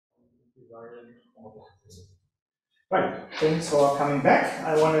Right, thanks for coming back.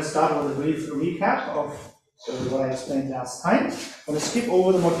 I want to start with a brief recap of what I explained last time. I want to skip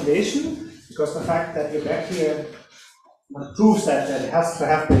over the motivation because the fact that you're back here proves that it has to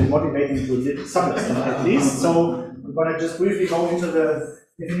have been motivating to some extent at least. So I'm going to just briefly go into the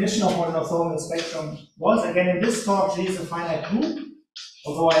definition of what an orthogonal spectrum was. Again, in this talk, G is a finite group,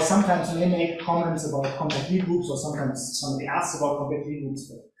 although I sometimes may make comments about compact Lie groups, or sometimes somebody asks about compact Lie groups,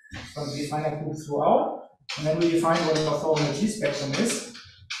 but it's going to be a finite group throughout. And then we define what an orthogonal G-spectrum is.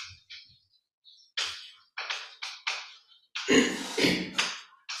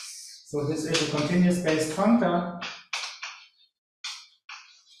 So this is a continuous-based functor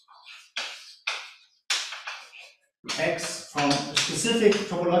X from a specific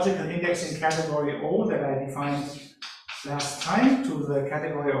topological indexing category O that I defined last time to the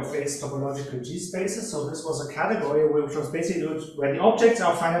category of base topological G spaces. So this was a category which was basically where the objects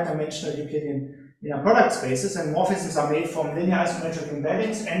are finite dimensional Euclidean inner product spaces, and morphisms are made from linear isometric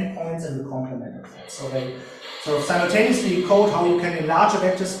embeddings, endpoints, and the complement of that. So they sort of simultaneously code how you can enlarge a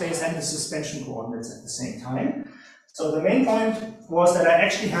vector space and the suspension coordinates at the same time. So the main point was that I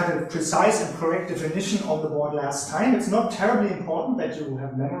actually had a precise and correct definition on the board last time. It's not terribly important that you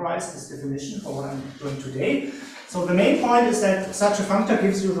have memorized this definition for what I'm doing today. So the main point is that such a functor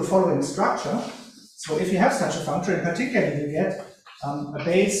gives you the following structure. So if you have such a functor, in particular, you get a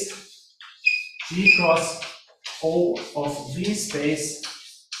base G cross O of V space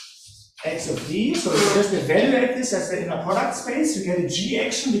X of D. So if you just evaluate this as the inner product space, you get a G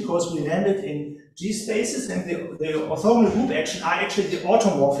action because we landed in G spaces, and the orthogonal group action are actually the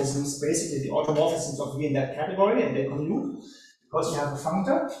automorphisms, basically the automorphisms of V in that category, and they convolute because you have a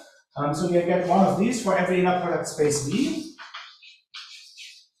functor. So you get one of these for every inner product space V.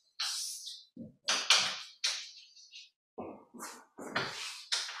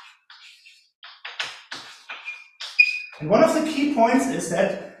 And one of the key points is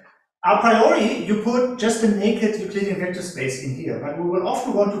that a priori you put just a naked Euclidean vector space in here, but we will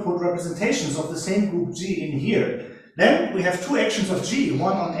often want to put representations of the same group G in here. Then we have two actions of G,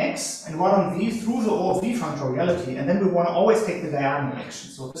 one on X and one on V through the O of V functoriality, and then we want to always take the diagonal action.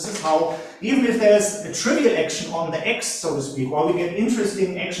 So this is how, even if there's a trivial action on the X, so to speak, while we get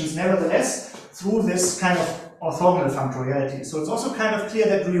interesting actions nevertheless through this kind of orthogonal functoriality. So it's also kind of clear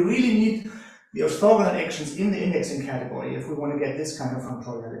that we really need the orthogonal actions in the indexing category if we want to get this kind of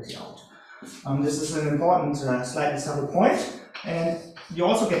functoriality out. This is an important, slightly subtle point. And you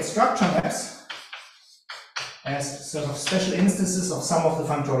also get structure maps as sort of special instances of some of the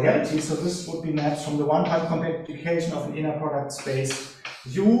functoriality. So this would be maps from the one-time compactification of an inner product space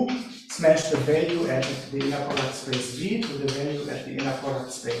U smash the value at the inner product space V to the value at the inner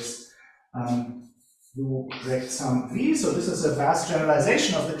product space U rect sum V. So this is a vast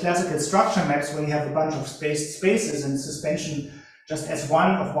generalization of the classical structure maps when you have a bunch of spaced spaces and suspension just as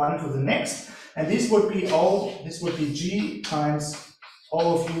one of one to the next. And this would be O, this would be G times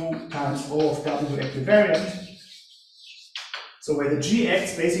O of U times O of W equivariant. So where the G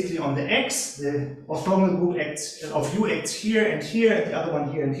acts basically on the X, the orthogonal group acts of U acts here, and the other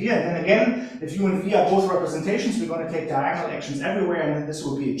one here and here. And then again, if U and V are both representations, we're going to take diagonal actions everywhere, and then this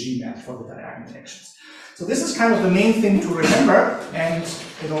will be a G map for the diagonal actions. So this is kind of the main thing to remember, and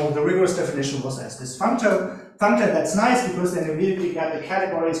the rigorous definition was as this functor. That's nice because then immediately you get the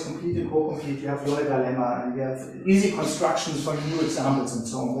categories complete and co-complete, you have your dilemma, and you have easy constructions for new examples and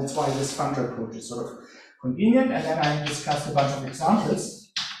so on. That's why this functor approach is sort of convenient. And then I discussed a bunch of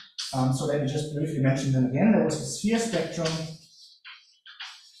examples. So let me just briefly mention them again. There was the sphere spectrum.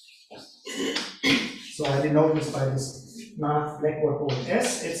 So I denote this by this math blackboard code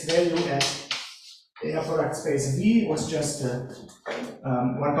S. Its value at the inner product space V was just a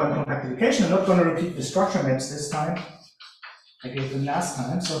one-point compactification. I'm not going to repeat the structure maps this time. I gave them last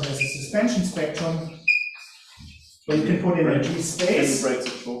time. So there's a suspension spectrum where you can put in a G space.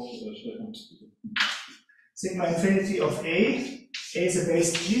 Sigma infinity of A is a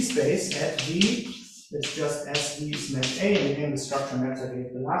base G space at V. It's just SV smash A. And again, the structure maps I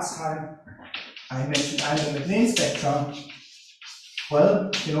gave the last time. I mentioned I'm the McLean spectrum. Well,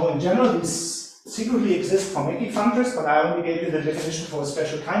 in general, these secretly exist for Mackey functors, but I only gave you the definition for a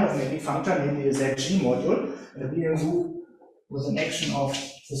special kind of Mackey functor, namely a ZG module, a Abelian group with an action of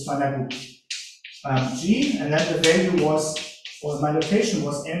this finite group G, and then the value was, or my notation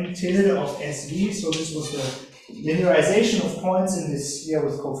was M tilde of SV, so this was the linearization of points in this sphere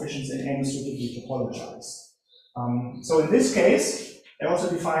with coefficients in M suitably topologized. So in this case, I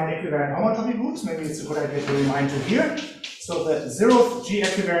also defined equivariant homotopy groups. Maybe it's a good idea to remind you here. So the zeroth G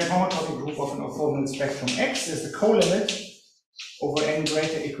equivariant homotopy group of an orthogonal spectrum X is the co-limit over n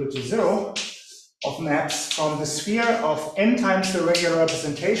greater equal to 0 of maps from the sphere of n times the regular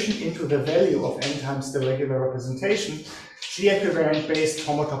representation into the value of n times the regular representation, G-equivariant based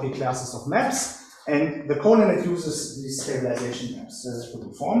homotopy classes of maps. And the colimit uses these stabilization maps to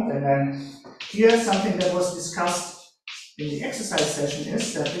be formed. And then here, something that was discussed in the exercise session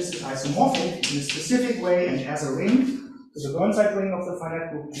is that this is isomorphic in a specific way and has a ring to the Burnside ring of the finite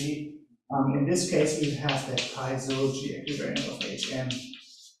group G. In this case, we have that pi 0 G equivariant of Hm.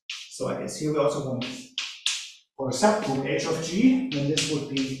 So I guess here we also want for a subgroup H of G, then this would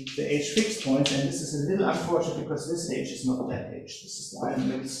be the H fixed point, and this is a little unfortunate because this H is not that H. This is the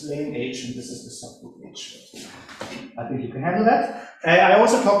isomorphic lane H, and this is the subgroup H. I think you can handle that. I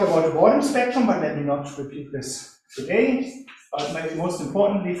also talked about the volume spectrum, but let me not repeat this today. But maybe most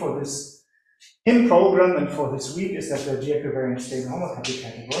importantly for this HIM program and for this week is that the G-equivariant stable homotopy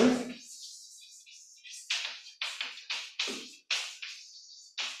category.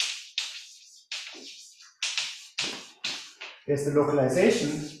 There's the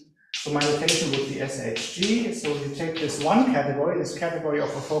localization, so my notation would be SHG. So you take this one category, this category of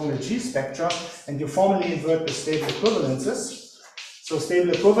orthogonal G-spectra, and you formally invert the stable equivalences. So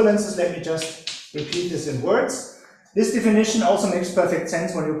stable equivalences, let me just repeat this in words. This definition also makes perfect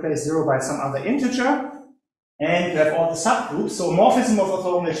sense when you place 0 by some other integer, and you have all the subgroups. So morphism of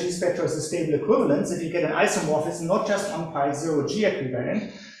orthogonal G-spectra is the stable equivalence. If you get an isomorphism, not just on pi 0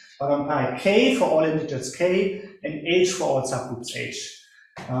 G-equivariant, but on pi k for all integers k, and h for all subgroups h.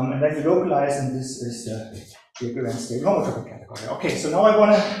 And then you localize, and this is the G-equivariant stable homotopy category. Okay, so now I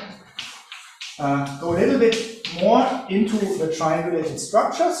want to go a little bit more into the triangulated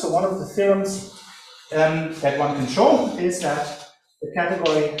structure. So one of the theorems that one can show is that the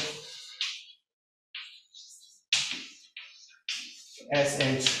category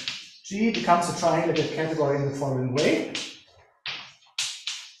SHG becomes a triangulated category in the following way.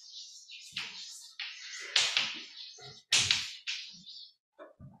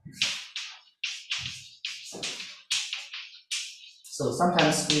 So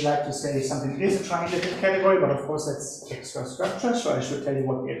sometimes we like to say something is a triangulated category, but of course that's extra structure, so I should tell you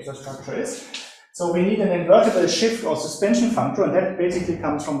what the extra structure is. So we need an invertible shift or suspension functor, and that basically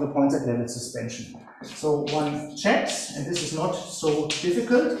comes from the points at level suspension. So one checks, and this is not so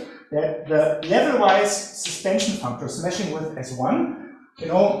difficult, that the level-wise suspension functor smashing with S1, you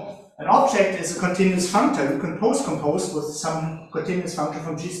know, an object is a continuous functor. You can post-compose with some continuous functor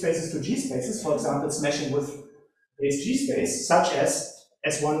from G spaces to G spaces, for example, smashing with base G space, such as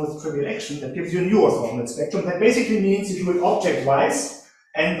S1 with trivial action, that gives you a new orthogonal spectrum. That basically means you do it object-wise,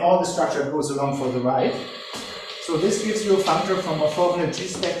 and all the structure goes along for the ride. So this gives you a functor from orthogonal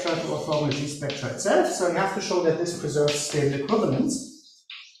G-spectra to orthogonal G-spectra itself. So you have to show that this preserves stable equivalence.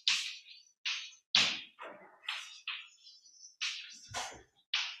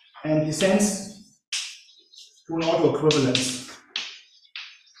 And descends to an autoequivalence.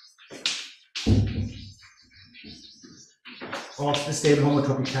 Of the stable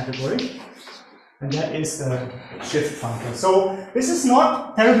homotopy category, and that is the shift functor. So this is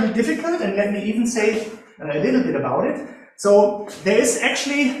not terribly difficult, and let me even say a little bit about it. So there is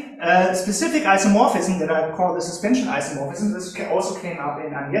actually a specific isomorphism that I call the suspension isomorphism. This also came up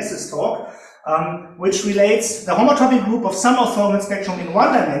in Agnes's talk, which relates the homotopy group of some orthogonal spectrum in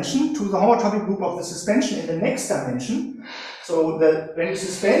one dimension to the homotopy group of the suspension in the next dimension. So when you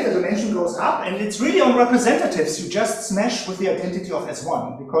suspend, the dimension goes up, and it's really on representatives. You just smash with the identity of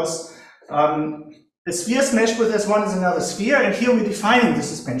S1, because the sphere smashed with S1 is another sphere, and here we're defining the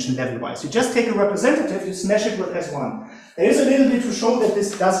suspension level-wise. You just take a representative, you smash it with S1. There is a little bit to show that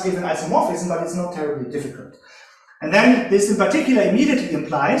this does give an isomorphism, but it's not terribly difficult. And then this in particular immediately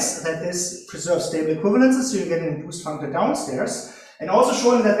implies that this preserves stable equivalences, so you get an induced functor downstairs. And also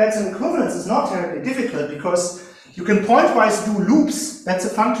showing that that's an equivalence is not terribly difficult, because you can pointwise do loops. That's a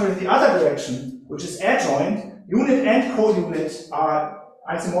functor in the other direction, which is adjoint. Unit and co-unit are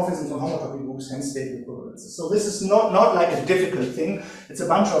isomorphisms on homotopy groups, hence stable equivalences. So this is not like a difficult thing. It's a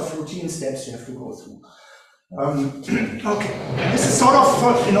bunch of routine steps you have to go through. Okay, and this is sort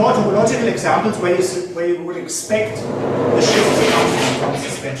of in topological examples where you would expect the shift to come from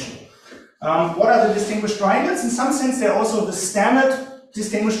suspension. What are the distinguished triangles? In some sense, they're also the standard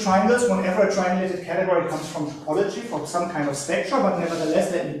distinguished triangles whenever a triangulated category comes from topology, from some kind of spectra, but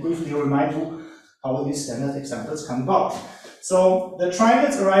nevertheless, let me briefly remind you how these standard examples come about. So the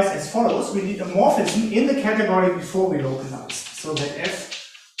triangles arise as follows. We need a morphism in the category before we localize. So that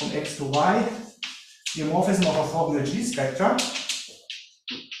f from x to y, the morphism of orthogonal G-spectra.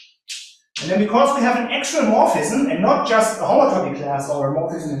 And then because we have an actual morphism and not just a homotopy class or a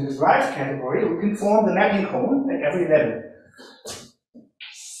morphism in the derived category, we can form the mapping cone at every level.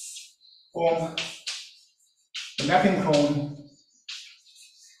 form the mapping cone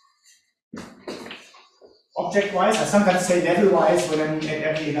object-wise. I sometimes say level-wise when I mean at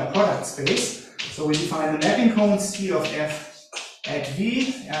every inner product space. So we define the mapping cone C of F at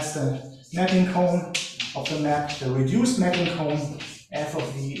V as the mapping cone of the map, the reduced mapping cone F of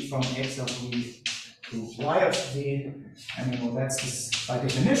V from X of V to Y of V. And you know that's this, by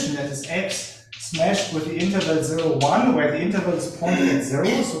definition, that is X smashed with the interval 0, 1, where the interval is pointing at 0,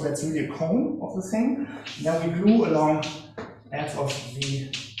 so that's really a cone of the thing. And then we glue along F of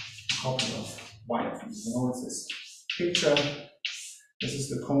V copy of Y of V. You know, it's this picture. This is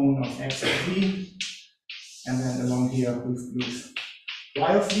the cone of X of V. And then along here we've glued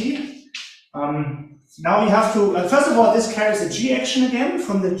Y of V. Now we have to, first of all, this carries a G action again,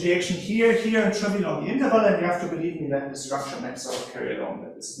 from the G action here, here, and trivial on the interval, and you have to believe me that the structure maps sort of carry along,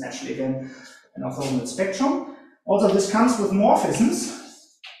 that this is naturally again an orthogonal spectrum. Also, this comes with morphisms.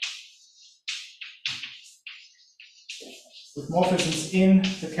 With morphisms in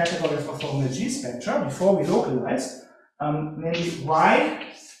the category of orthogonal G-spectra before we localized. Namely, Y,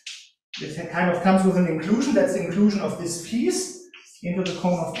 it kind of comes with an inclusion, that's the inclusion of this piece into the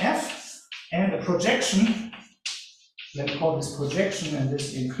cone of F, and a projection, let me call this projection and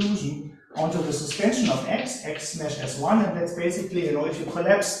this inclusion, onto the suspension of X, X smash S1, and that's basically, you know, if you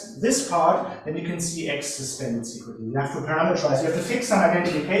collapse this part, then you can see X suspended secretly. You have to parameterize, you have to fix some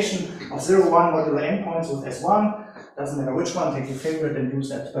identification of 0, 1 modular endpoints with S1, doesn't matter which one, take your favorite and use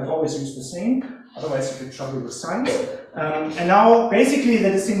that, but always use the same, otherwise you get trouble with signs. And now, basically,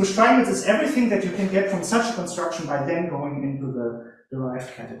 the distinguished triangles is everything that you can get from such a construction by then going into the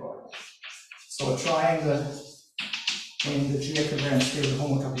derived category. So a triangle in the G-equivariant stable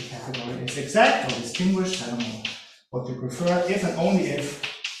homotopy category is exact or distinguished, I don't know what you prefer, if and only if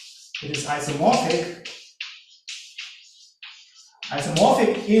it is isomorphic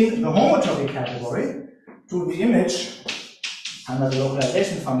in the homotopy category to the image under the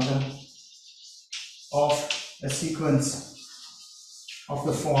localization function of a sequence of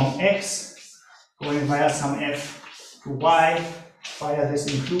the form X going via some F to Y via this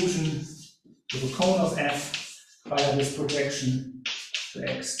inclusion to the cone of F via this projection to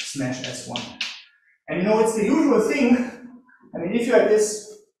X smash S1. And you know, it's the usual thing. I mean, if you're at this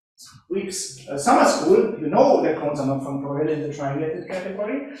week's summer school, you know that cones are not functorial in the triangulated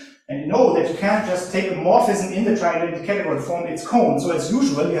category, and you know that you can't just take a morphism in the triangulated category and form its cone. So as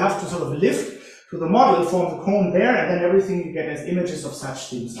usual, you have to sort of lift to the model, form the cone there, and then everything you get as images of such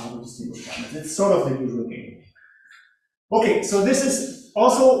things are the distinguished triangles. It's sort of the usual game. Okay, so this is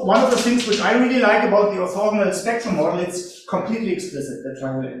also one of the things which I really like about the orthogonal spectrum model. It's completely explicit, the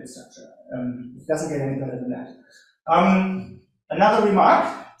triangulated structure. It doesn't get any better than that. Another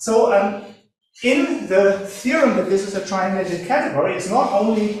remark. So in the theorem that this is a triangulated category, it's not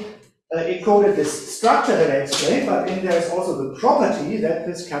only encoded this structure that I explained, but in there is also the property that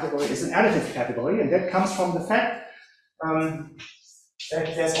this category is an additive category, and that comes from the fact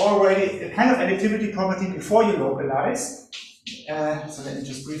that there's already a kind of additivity property before you localize. So let me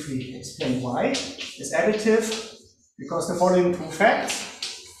just briefly explain why. It's additive because the following two facts.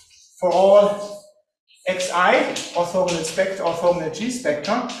 For all xi, orthogonal spectra, orthogonal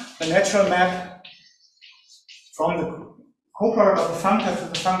G-spectra, the natural map from the coproduct of a functor to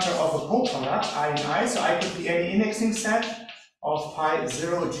the functor of a coproduct, I and I, so I could be any indexing set of pi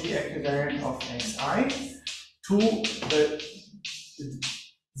 0 G equivariant of xi to the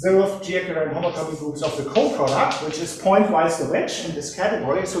 0th G equivariant homotopy groups of the coproduct, which is pointwise the wedge in this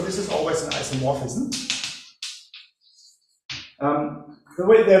category, so this is always an isomorphism. The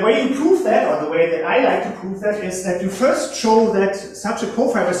way you prove that, or the way that I like to prove that, is that you first show that such a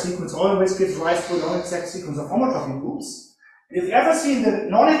cofiber sequence always gives rise to a non-exact sequence of homotopy groups. If you've ever seen the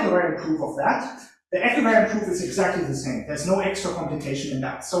non-equivariant proof of that, the equivariant proof is exactly the same. There's no extra complication in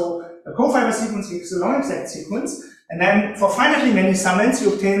that. So a cofiber sequence gives a non-exact sequence, and then for finitely many summons,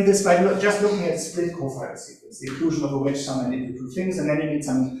 you obtain this by just looking at the split cofiber sequence, the inclusion of a wedge summon into two things, and then you need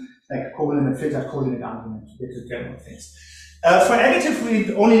some like colimit, filtered colimit argument to get to general things. For additive,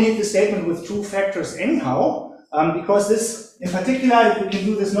 we only need the statement with two factors anyhow, because this, in particular, we can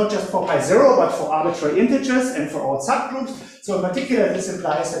do this not just for pi 0, but for arbitrary integers and for all subgroups. So in particular, this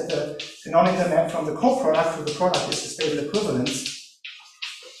implies that the canonical map from the coproduct to the product is a stable equivalence.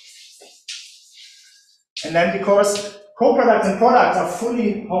 And then because coproducts and products are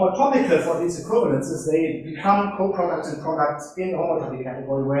fully homotopical for these equivalences, they become coproducts and products in the homotopy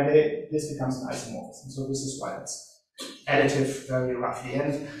category where this becomes an isomorphism. So this is why it's additive very roughly.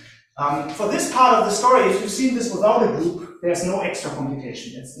 And for this part of the story, if you've seen this without a group, there's no extra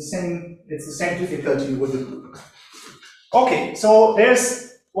complication. It's the same difficulty with a group. Okay, so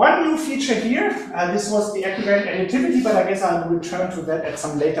there's one new feature here. This was the equivariant additivity, but I guess I'll return to that at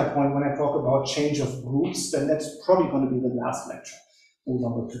some later point when I talk about change of groups. Then that's probably going to be the last lecture. No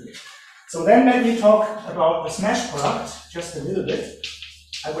longer today. So then let me talk about the smash product just a little bit.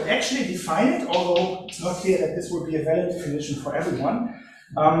 I would actually define it, although it's not clear that this would be a valid definition for everyone.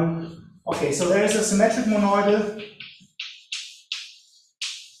 Okay, so there is a symmetric monoidal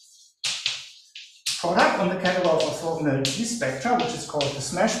product on the catalog of orthogonal G-spectra, which is called the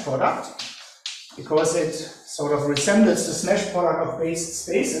smash product, because it sort of resembles the smash product of based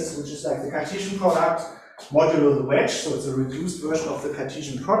spaces, which is like the Cartesian product modulo the wedge, so it's a reduced version of the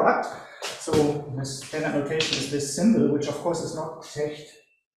Cartesian product. So this standard notation is this symbol, which of course is not text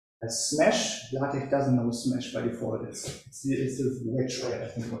as smash. LaTeX doesn't know smash by default. It's the wedge, right? I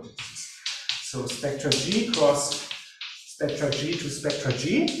think what it is. So spectra G cross spectra G to spectra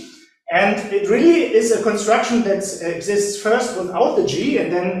G. And it really is a construction that exists first without the G, and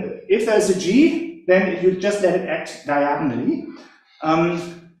then if there's a G, then you just let it act diagonally.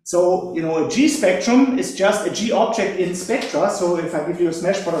 So, you know, a G spectrum is just a G object in spectra. So if I give you a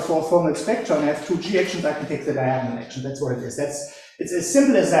smash product for a formal spectra and I have two G actions, I can take the diagonal action. That's what it is. It's as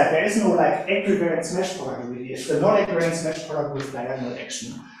simple as that. There is no like equivariant smash product really. It's the non-equivariant smash product with diagonal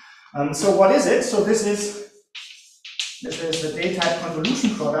action. So what is it? So this is the Day-type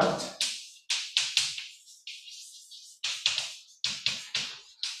convolution product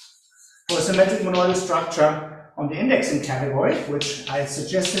for a symmetric monoidal structure on the indexing category, which I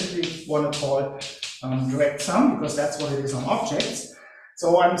suggestively want to call direct sum, because that's what it is on objects.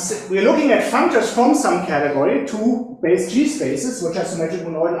 So we're looking at functors from some category, two base G spaces, which are symmetric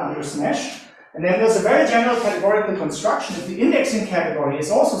monoidal under smash. And then there's a very general categorical construction. If the indexing category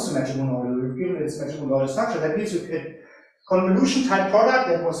is also symmetric monoidal, we've given it a symmetric monoidal structure, that gives you a convolution type product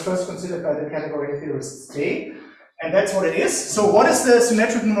that was first considered by the category theorists Day. And that's what it is. So what is the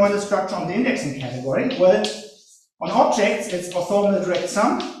symmetric monoidal structure on the indexing category? Well, on objects, it's orthogonal direct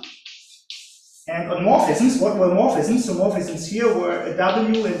sum. And on morphisms, what were morphisms? So morphisms here were a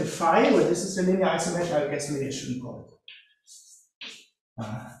W and a phi, where this is a linear isometric. I guess maybe I shouldn't call it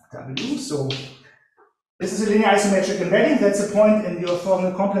W. So this is a linear isometric embedding. That's a point in the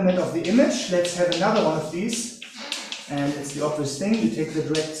orthogonal complement of the image. Let's have another one of these. And it's the obvious thing. You take the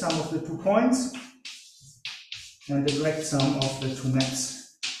direct sum of the 2 points and the direct sum of the 2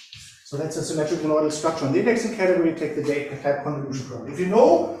 maps. So that's a symmetric monoidal structure on the indexing category. Take the Day-type convolution product. If you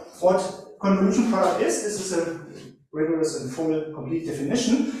know what convolution product is, this is a rigorous and full, complete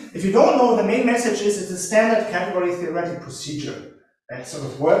definition. If you don't know, the main message is it's a standard category theoretic procedure that sort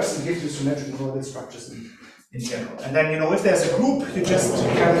of works and gives you symmetric monoidal structures in general. And then, you know, if there's a group, you just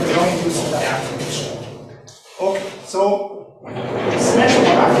carry it along and use the diagonal. Okay, so smash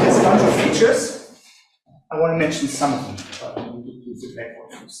product has a bunch of features. I want to mention some of them, but I will use the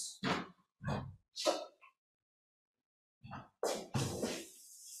blackboard first.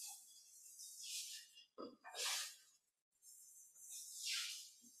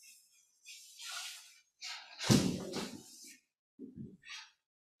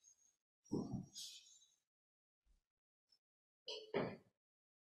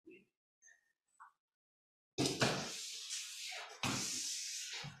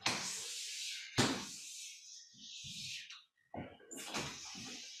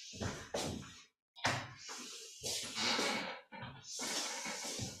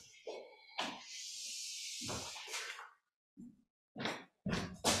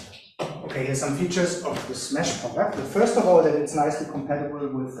 Okay, here's some features of the smash product. But first of all, that it's nicely compatible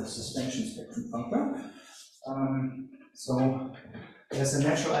with the suspension spectrum functor. So there's a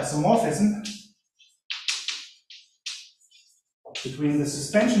natural isomorphism between the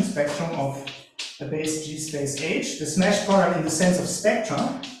suspension spectrum of a base G space H, the smash product in the sense of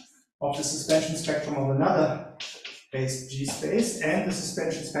spectra of the suspension spectrum of another base G space, and the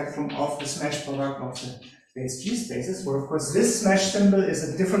suspension spectrum of the smash product of the base G spaces, where of course this smash symbol is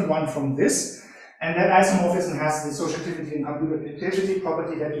a different one from this, and that isomorphism has the associativity and commutativity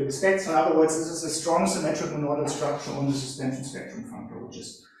property that you expect. So in other words, this is a strong symmetric monoidal structure on the suspension spectrum functor, which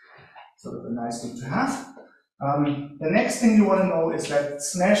is sort of a nice thing to have. The next thing you want to know is that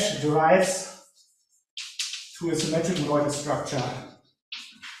smash derives to a symmetric monoidal structure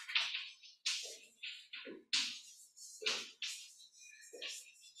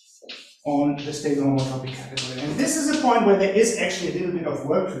on the stable homotopy category. And this is a point where there is actually a little bit of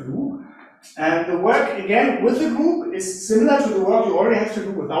work to do. And the work, again, with the group is similar to the work you already have to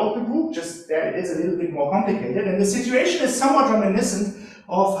do without the group, just there it is a little bit more complicated. And the situation is somewhat reminiscent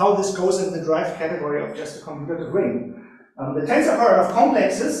of how this goes in the derived category of just a commutative ring. The tensor product of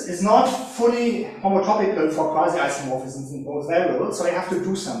complexes is not fully homotopical for quasi-isomorphisms in both variables, so you have to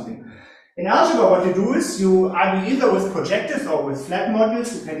do something. In algebra, what you do is you argue either with projectives or with flat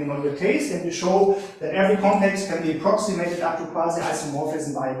modules, depending on your taste, and you show that every complex can be approximated up to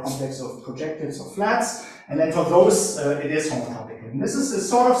quasi-isomorphism by a complex of projectives or flats, and then for those, it is homotopical. And this is a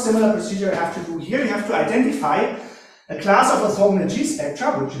sort of similar procedure you have to do here. You have to identify a class of orthogonal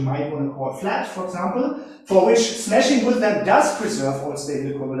G-spectra, which you might want to call flat, for example, for which smashing with them does preserve all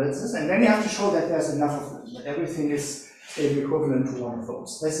stable equivalences, and then you have to show that there's enough of them, that everything is stable equivalent to one of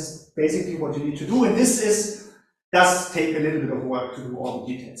those. This is basically what you need to do, and this does take a little bit of work to do all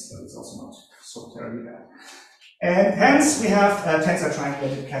the details, but it's also not so terribly bad. And hence we have a tensor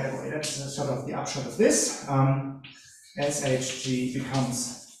triangulated category. That's sort of the upshot of this. SHG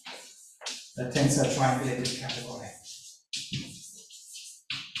becomes a tensor triangulated category.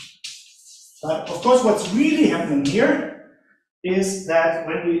 But of course, what's really happening here is that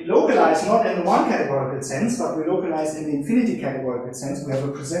when we localize not in the one categorical sense, but we localize in the infinity categorical sense, we have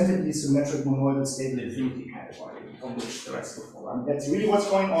a presentedly symmetric monoidal stable infinity category from which the rest will follow. I mean, that's really what's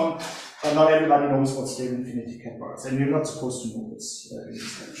going on, but not everybody knows what stable infinity categories, and you're not supposed to know this.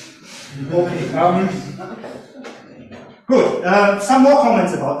 Okay. Good. Some more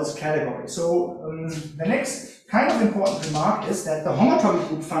comments about this category. So the next kind of important remark is that the homotopy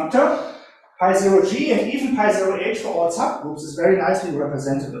group functor Pi0G and even Pi0H for all subgroups is very nicely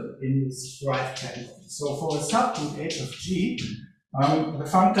representable in this derived category. So for a subgroup H of G, the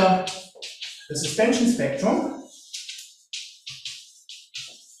functor, the suspension spectrum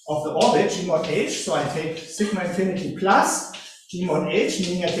of the orbit G mod H, so I take sigma infinity plus G mod H,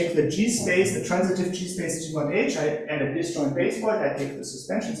 meaning I take the G space, the transitive G space G mod H, I add a disjoint base point, I take the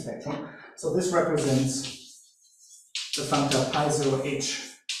suspension spectrum. So this represents the functor Pi0H.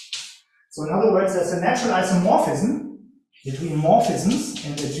 So in other words, there's a natural isomorphism between morphisms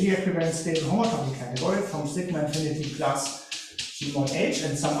in the G-equivariant stable homotopy category from sigma infinity plus G mod H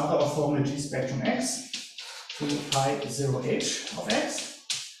and some other orthogonal G spectrum X to Pi0H of X.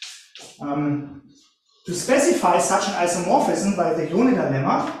 To specify such an isomorphism by the Yoneda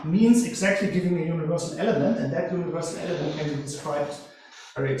lemma means exactly giving a universal element, and that universal element can be described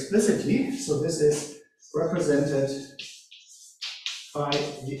very explicitly. So this is represented by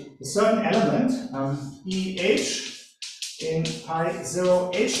a certain element, EH in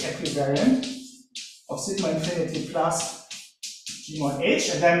Pi0H equivariant of sigma infinity plus G mod H,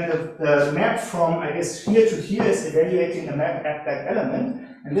 and then the map from, I guess, here to here is evaluating a map at that element,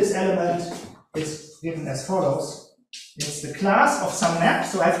 and this element is given as follows. It's the class of some map,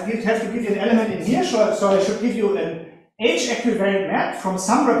 so I have to give you an element in here, so I should give you an H equivariant map from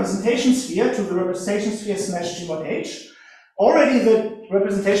some representation sphere to the representation sphere slash G mod H. Already the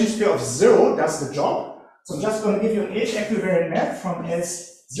representation sphere of 0 does the job, so I'm just going to give you an H equivariant map from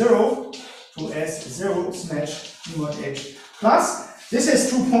S0 to S0 slash G mod H plus. This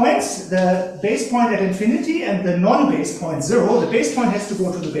has 2 points, the base point at infinity and the non-base point 0. The base point has to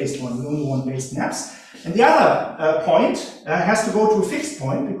go to the base point, we only want base maps. And the other point has to go to a fixed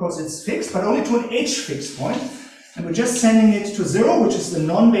point because it's fixed, but only to an H fixed point. And we're just sending it to 0, which is the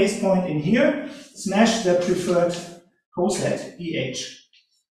non-base point in here, smash the preferred coset EH,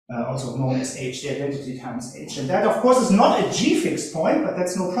 also known as H, the identity times H. And that, of course, is not a G fixed point, but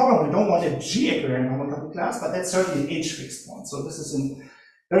that's no problem. We don't want a G equivariant homotopy class, but that's certainly an H fixed point. So this is a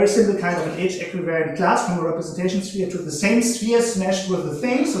very simple kind of an H equivariant class from a representation sphere to the same sphere smashed with the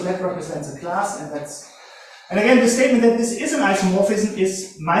thing. So that represents a class, and that's. And again, the statement that this is an isomorphism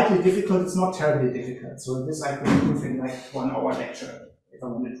is mildly difficult. It's not terribly difficult. So this I could prove in like 1 hour lecture if I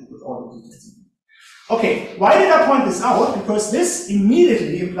wanted to with all the details. Okay, why did I point this out? Because this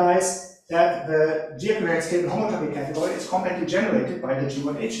immediately implies that the G-equivariant stable homotopy category is compactly generated by the G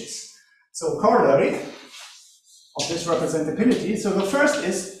mod H's. So corollary of this representability. So the first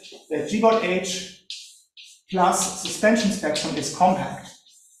is that G mod H plus suspension spectrum is compact.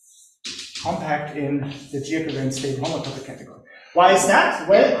 Compact in the G-equivariant stable homotopy category. Why is that?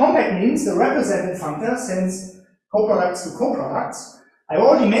 Well, compact means the represented functor sends coproducts to coproducts. I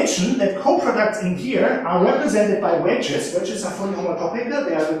already mentioned that coproducts in here are represented by wedges. Wedges are fully homotopical.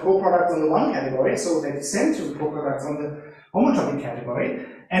 They are the coproducts on the one category, so they descend to the coproducts on the homotopy category.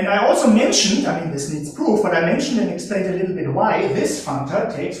 And I also mentioned, I mean, this needs proof, but I mentioned and explained a little bit why this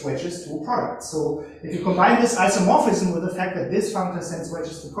functor takes wedges to products. So if you combine this isomorphism with the fact that this functor sends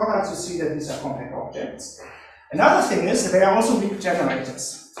wedges to products, you see that these are compact objects. Another thing is that they are also weak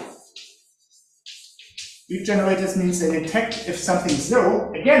generators. Weak generators means they detect if something's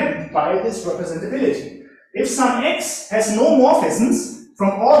 0, again, by this representability. If some x has no morphisms,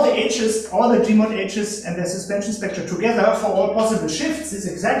 from all the H's, all the G mod H's and their suspension spectra together for all possible shifts. This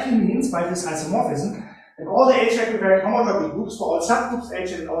exactly means by this isomorphism that all the H equivariant homotopy groups for all subgroups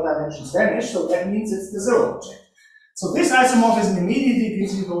H in all dimensions vanish, so that means it's the zero object. So this isomorphism immediately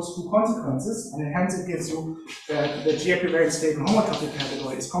gives you those two consequences, and hence it gives you that the G equivariant stable homotopy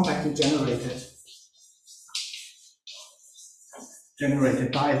category is compactly generated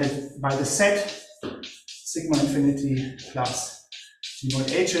by the set sigma infinity plus G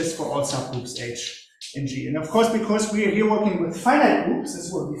mod H's for all subgroups H in G. And of course, because we are here working with finite groups, this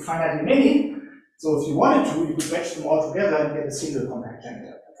will be finitely many. So if you wanted to, you could match them all together and get a single compact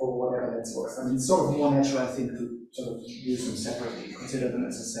generator for whatever that's worth. I mean, it's sort of more natural, I think, to sort of use them separately, consider them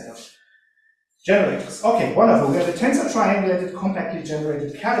as a set of generators. Okay, wonderful. We have a tensor triangulated, compactly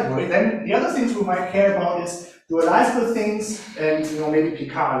generated category. Then the other things we might care about is dualizable things and maybe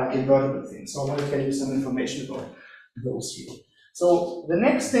Picard, like invertible things. So I want to tell you some information about those here. So the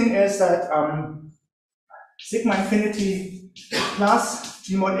next thing is that sigma infinity plus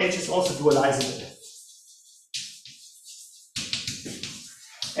G mod H is also dualizable.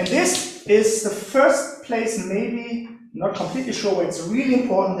 And this is the first place, maybe not completely sure, where it's really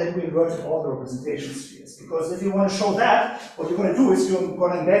important that we inverted all the representation spheres. Because if you want to show that, what you're going to do is you're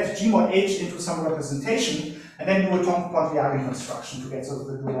going to embed G mod H into some representation and then do a Pontryagin construction to get sort of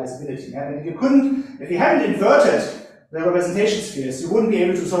the dualizability. And if you hadn't inverted the representation spheres, you wouldn't be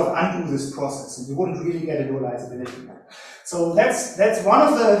able to sort of undo this process, and you wouldn't really get a dualizability. So that's one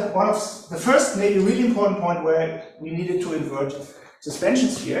of the first, maybe really important point where we needed to invert suspension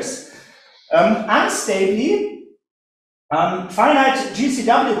spheres. Unstably, finite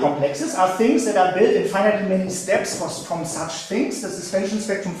GCW complexes are things that are built in finitely many steps from such things. The suspension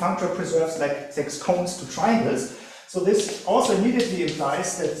spectrum functor preserves like takes cones to triangles. So this also immediately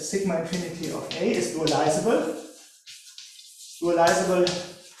implies that sigma infinity of A is dualizable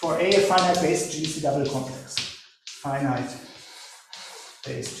for A, a finite-based GCW complex.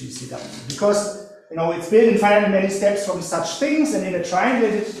 Finite-based GCW. Because it's built in finitely many steps from such things, and in a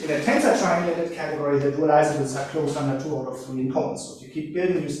tensor triangulated category, the dualizables are closed under 2 out of 3 in cones. So if you keep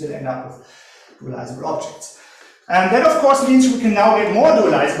building, you still end up with dualizable objects. And that, of course, means we can now get more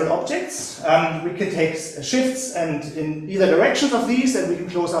dualizable objects. We can take shifts and in either directions of these, and we can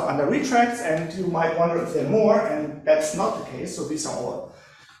close up under retracts, and you might wonder if there are more, and that's not the case. So these are all.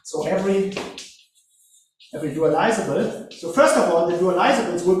 So every dualizable. So first of all, the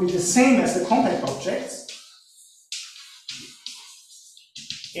dualizables will be the same as the compact objects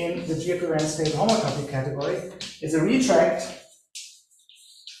in the G equivariant stable homotopy category is a retract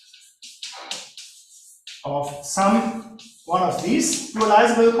of one of these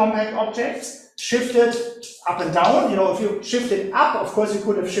dualizable compact objects shifted up and down. If you shifted up, of course you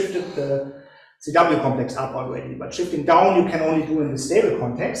could have shifted the CW complex up already, but shifting down you can only do in the stable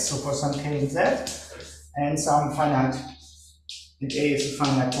context. So for some K and Z, and some finite, and A is a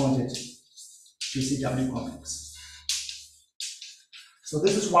finite pointed GCW complex. So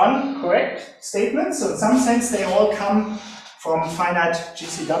this is one correct statement. So in some sense they all come from finite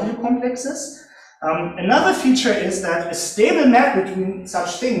GCW complexes. Another feature is that a stable map between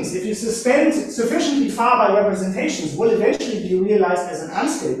such things, if you suspend sufficiently far by representations, will eventually be realized as an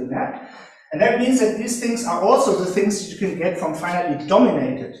unstable map. And that means that these things are also the things you can get from finitely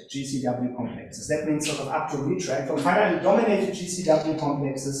dominated GCW complexes. That means sort of up to retract from finitely dominated GCW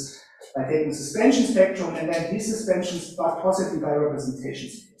complexes by taking suspension spectrum and then these suspensions, but possibly by representation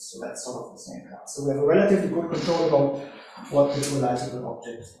spheres. So that's sort of the same class. So we have a relatively good control about what the dualizable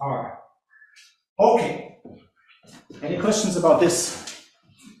objects are. Okay. Any questions about this?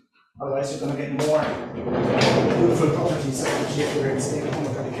 Otherwise, you're going to get more beautiful properties of the G equivariant stable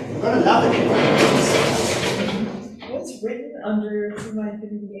homotopy category. You're going to love it. What's written under sigma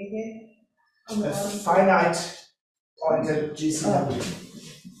infinity AK? A finite pointed GCW.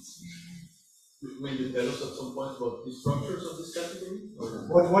 Will you tell us at some point about the structures of this category?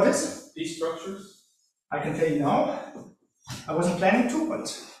 What is? These structures? I can tell you now. I wasn't planning to, but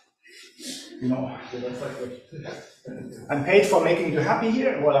I'm paid for making you happy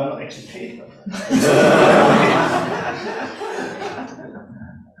here. Well, I'm not actually paid, but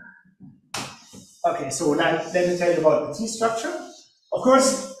okay, so let me tell you about the T structure. Of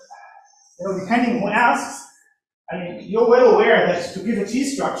course, depending who asks, I mean, you're well aware that to give a T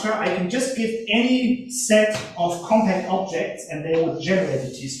structure, I can just give any set of compact objects and they would generate a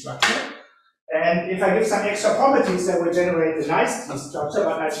T structure. And if I give some extra properties, that will generate a nice T structure,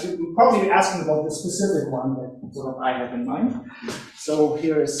 but I should probably be asking about the specific one that sort of I have in mind. So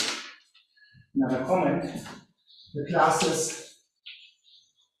here is another comment. The classes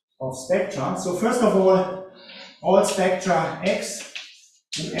of spectra. So first of all spectra X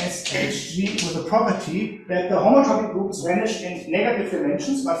in SHG with the property that the homotopy groups vanish in negative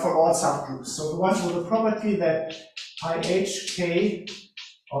dimensions, but for all subgroups. So the ones with the property that IHK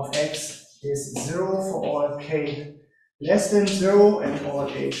of X is 0 for all K less than 0 and all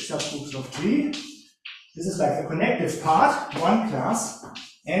H subgroups of G. This is like the connective part, one class,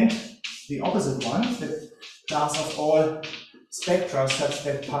 and the opposite one, the class of all spectra such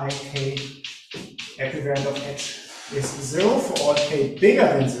that pi K equivariant of H is 0 for all K bigger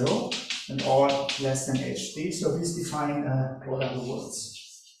than 0 and all less than HD. So these define, what are the words?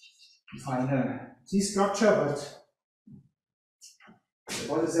 Define a T structure, but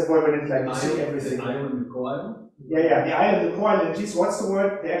what is the word when it's like you see everything? The ion and the coion? Yeah, the ion and the coion. What's the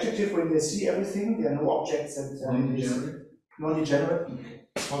word? The adjective when they see everything? There are no objects that Non-degenerate. Non-degenerate.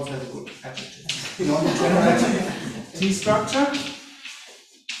 Also has a good adjective. Non-degenerate T structure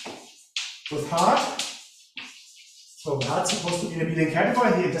with heart. So the heart's supposed to be in a Abelian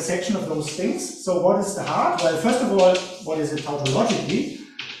category, the intersection of those things. So what is the heart? Well, first of all, what is it tautologically?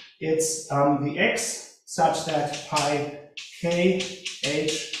 It's the X such that pi K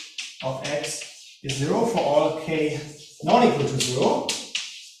H of X is 0 for all K not equal to 0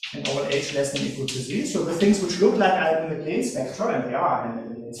 and all H less than equal to Z. So the things which look like Eigen-MacLane spectra, and they are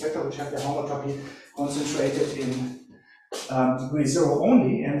Eigen-MacLane spectra, which have their homotopy concentrated in degree 0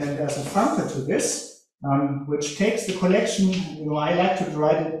 only, and then there's a functor to this, which takes the collection, I like to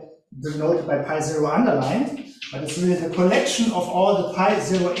write it denoted by pi 0 underlined, but it's really the collection of all the pi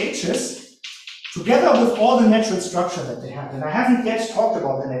 0 H's together with all the natural structure that they have. And I haven't yet talked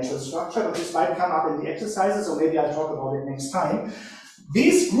about the natural structure, but this might come up in the exercises, or maybe I'll talk about it next time.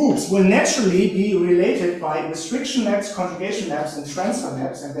 These groups will naturally be related by restriction maps, conjugation maps, and transfer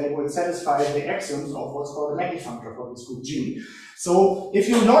maps, and they will satisfy the axioms of what's called a Mackey functor for this group G. So if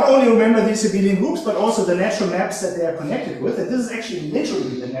you not only remember these abelian groups, but also the natural maps that they are connected with, and this is actually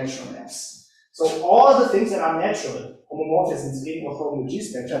literally the natural maps. So all the things that are natural, homomorphisms in orthogonal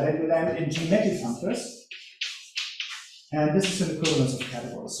G-spectra, then you land in G-Mackey functors. And this is an equivalence of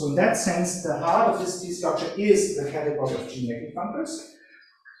categories. So in that sense, the heart of this T structure is the category of G-Mackey functors.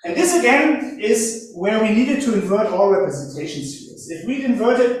 And this again is where we needed to invert all representation spheres. If we'd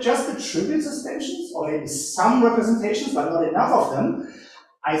inverted just the trivial suspensions, or maybe some representations, but not enough of them,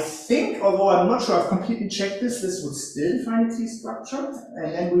 I think, although I'm not sure I've completely checked this, this would still define a T structure,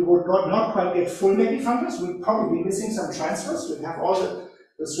 and then we would not quite get full Mackey functors. We'd probably be missing some transfers. We'd have all the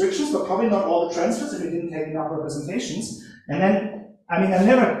restrictions, but probably not all the transfers if we didn't take enough representations. And then, I've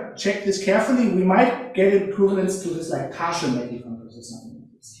never checked this carefully. We might get equivalents to this like partial Mackey functors or something.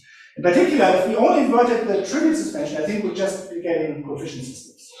 In particular, if we only inverted the trivial suspension, I think we'd just be getting coefficient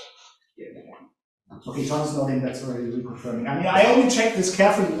systems. Okay, John's nodding, that's already reconfirming. I only checked this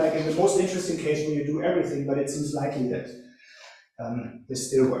carefully, like in the most interesting case where you do everything, but it seems likely that this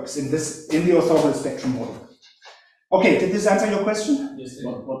still works in the orthogonal spectrum model. Okay, did this answer your question? Yes.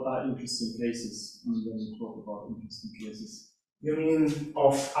 What are interesting cases when you talk about interesting cases? You mean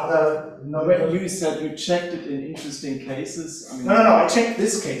of other? No, when you said you checked it in interesting cases. No, I checked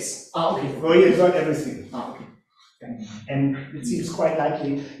this case. Okay. Where you invert everything. Okay. And it seems quite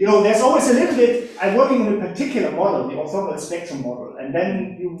likely. There's always a little bit. I'm working in a particular model, the orthogonal spectrum model, and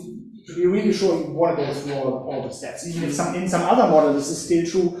then to be really sure you want to go through all the steps. Even if in some other model this is still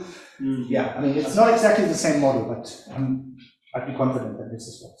true. Yeah, it's not exactly the same model, but I'd be confident that this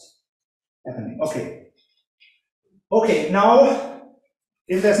is what's happening. Okay, now,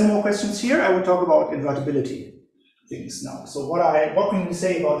 if there's no more questions here, I will talk about invertibility things now. So what can we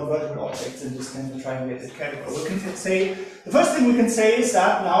say about invertible objects in this kind of triangulated category? We can say, the first thing we can say is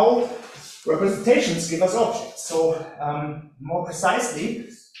that now representations give us objects. So more precisely,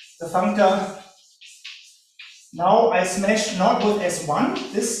 the functor, now I smash not with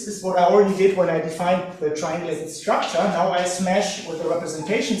S1, this is what I already did when I defined the triangulated structure. Now I smash with the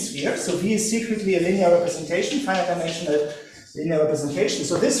representation sphere. So V is secretly a linear representation, finite dimensional linear representation.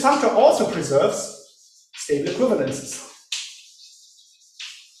 So this functor also preserves stable equivalences.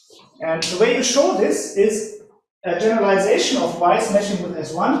 And the way you show this is a generalization of Y smashing with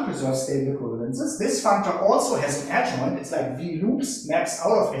S1 preserves stable equivalences. This functor also has an adjoint. It's like V loops maps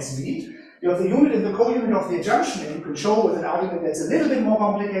out of SV. You have the unit and the co-unit of the adjunction, and you can show with an argument that's a little bit more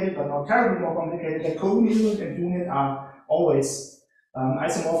complicated, but not terribly more complicated, that co-unit and unit are always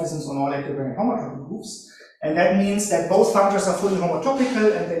isomorphisms on all equivariant homotopy groups. And that means that both functors are fully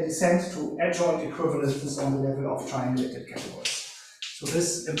homotopical and they descend to adjoint equivalences on the level of triangulated categories. So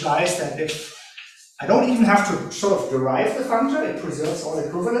this implies that if I don't even have to sort of derive the functor, it preserves all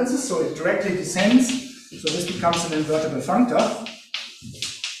equivalences, so it directly descends. So this becomes an invertible functor.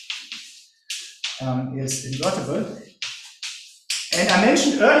 Is invertible. And I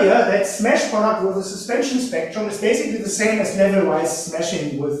mentioned earlier that smash product with a suspension spectrum is basically the same as level-wise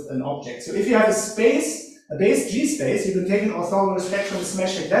smashing with an object. So if you have a base G space, you can take an orthogonal spectrum and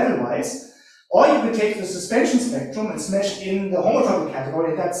smash it level-wise, or you could take the suspension spectrum and smash in the homotopy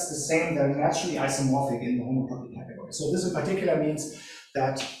category. That's the same, they're naturally isomorphic in the homotopy category. So this in particular means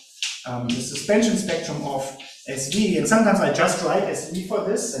that the suspension spectrum of SV, and sometimes I just write SV for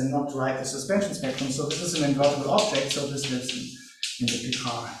this and not write the suspension spectrum. So this is an invertible object, so this lives in the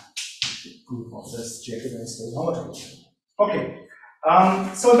Picard group of this G-equivariant stable homotopy. Okay,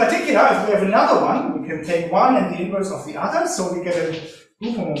 so in particular, if we have another one, we can take one and the inverse of the other, so we get a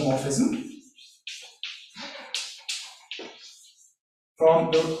group homomorphism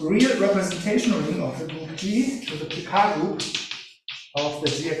from the real representational ring of the group G to the Picard group of the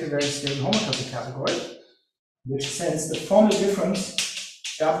G-equivariant stable homotopy category, which sends the formal difference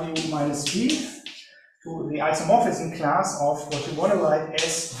W minus V to the isomorphism class of what you want to write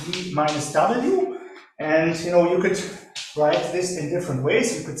as V minus W. And you could write this in different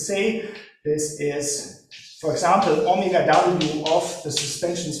ways. You could say this is, for example, omega W of the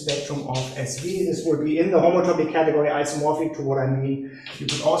suspension spectrum of SV. This would be in the homotopy category isomorphic to what I mean. You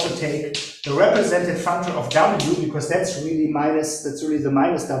could also take the represented functor of W, because that's really the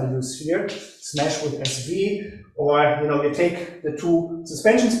minus W sphere, smash with SV. Or you take the two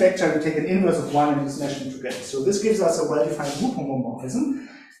suspension spectra, you take an inverse of one and you smash them together. So this gives us a well-defined group homomorphism.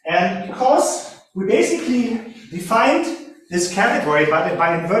 And because we basically defined this category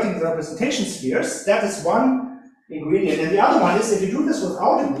by inverting the representation spheres, that is one ingredient. And the other one is, if you do this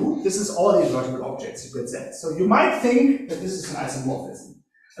without a group, this is all the invertible objects you get Z. So you might think that this is an isomorphism.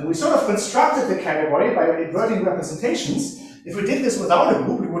 And we sort of constructed the category by inverting representations. If we did this without a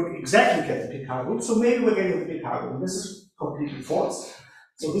group, we would exactly get the Picard group. So maybe we're getting the Picard group. This is completely false.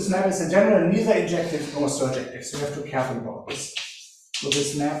 So this map is in general neither injective nor surjective. So you have to be careful about this. So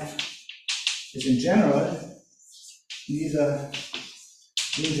this map is in general neither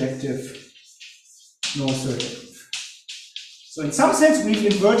injective nor surjective. So in some sense, we've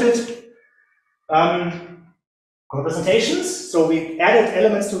inverted representations. So we added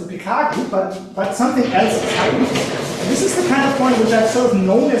elements to the Picard group, but something else is happening. And this is the kind of point which I've sort of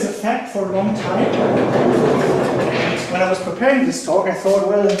known as a fact for a long time. And when I was preparing this talk, I thought,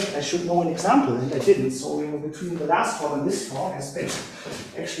 well, I should know an example, and I didn't. So between the last talk and this talk, I spent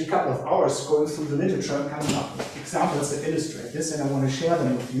actually a couple of hours going through the literature and coming up with examples that illustrate this, and I want to share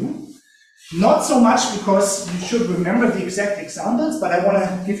them with you. Not so much because you should remember the exact examples, but I want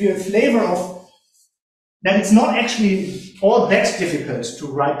to give you a flavor of that it's not actually all that difficult to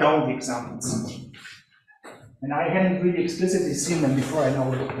write down the examples. And I hadn't really explicitly seen them before I now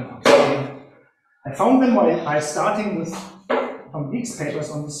looked them up. So I found them by starting from Dieck's papers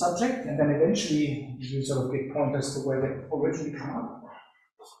on the subject, and then eventually you sort of get pointers to where they originally come up.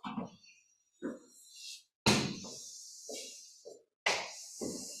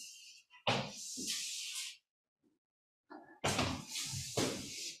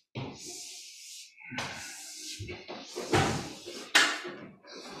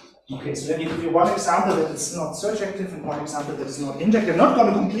 Okay, so let me give you one example that is not surjective and one example that is not injective. I'm not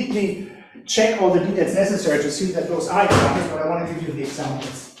going to completely check all the details necessary to see that those are examples, but I want to give you the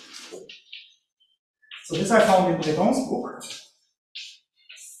examples. So this I found in Breton's book.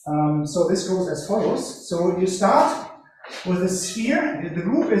 So this goes as follows. So you start with a sphere. The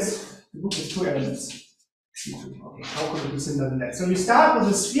group is two elements. Okay, how could it be simpler than that? So you start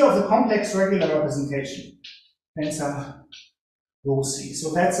with a sphere of the complex regular representation. Tensor rho C.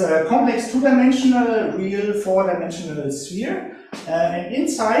 So that's a complex two-dimensional, real four-dimensional sphere. And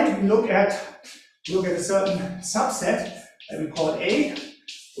inside we look at a certain subset that we call A,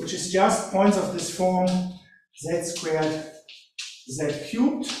 which is just points of this form z squared z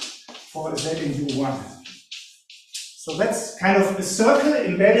cubed for z in U1. So that's kind of a circle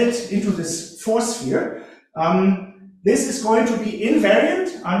embedded into this four sphere. This is going to be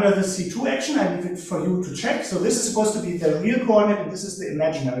invariant under the C2 action. I leave it for you to check. So this is supposed to be the real coordinate, and this is the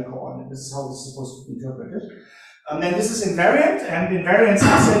imaginary coordinate. This is how this is supposed to be interpreted. Then this is invariant, and invariant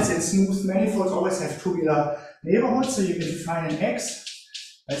subsets in smooth manifolds always have tubular neighborhoods. So you can define an X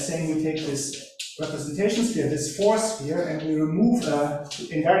by saying we take this representation sphere, this four sphere, and we remove a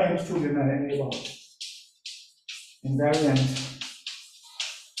invariant tubular neighborhood. Invariant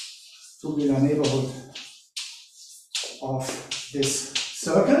tubular neighborhood of this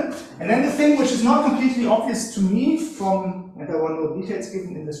circle. And then the thing which is not completely obvious to me from, and there were no details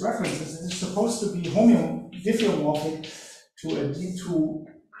given in this reference, is it's supposed to be diffeomorphic to a D2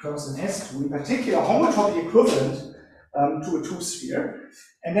 cross an S2. In particular, homotopy equivalent to a two-sphere.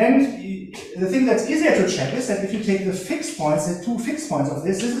 And then the thing that's easier to check is that if you take the fixed points, the two fixed points of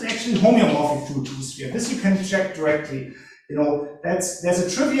this is actually homeomorphic to a two-sphere. This you can check directly. You know, there's a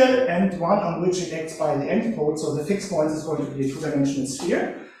trivial and one on which it acts by the antipode, so the fixed points is going to be a two-dimensional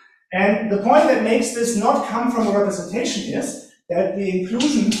sphere. And the point that makes this not come from a representation is that the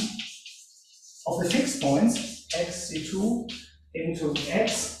inclusion of the fixed points, x, C2, into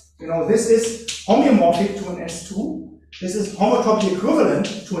x, you know, this is homeomorphic to an S2. This is homotopy equivalent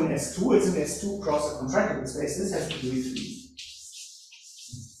to an S2. It's an S2 cross a contractible space. This has to be 3.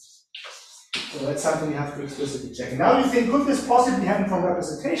 So that's something you have to explicitly check. Now you think, could this possibly happen from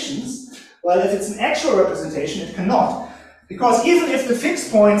representations? Well, if it's an actual representation, it cannot. Because even if the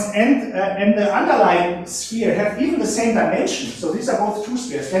fixed points and the underlying sphere have even the same dimension, so these are both two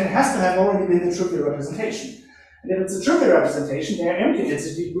spheres, then it has to have already been the trivial representation. And if it's a trivial representation, they are empty. It's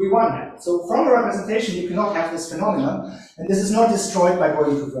a degree 1 map. So from a representation, you cannot have this phenomenon, and this is not destroyed by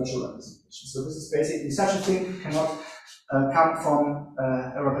going to virtual representation. So this is basically such a thing cannot come from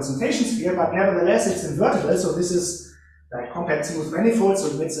a representation sphere, but nevertheless it's invertible. So this is like compact smooth manifold,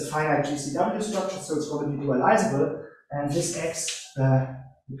 so it's a finite GCW structure, so it's going to be dualizable, and this X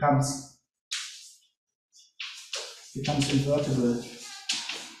becomes invertible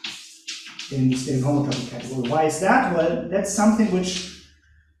in the stable homotopy category. Why is that? Well, that's something which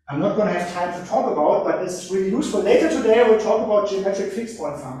I'm not going to have time to talk about, but it's really useful. Later today I will talk about geometric fixed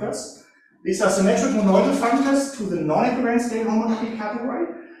point functors. These are symmetric monoidal functors to the non-equivariant stable homotopy category.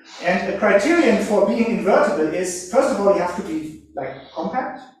 And the criterion for being invertible is, first of all, you have to be like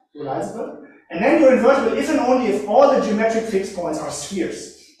compact, dualizable, and then you're invertible if and only if all the geometric fixed points are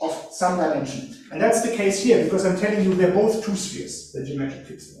spheres of some dimension. And that's the case here, because I'm telling you they're both two spheres, the geometric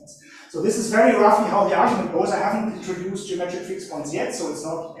fixed points. So this is very roughly how the argument goes. I haven't introduced geometric fixed points yet, so it's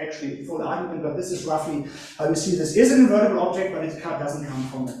not actually a full argument, but this is roughly how you see this is an invertible object, but it doesn't come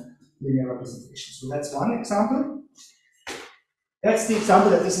from a linear representation. So that's one example. That's the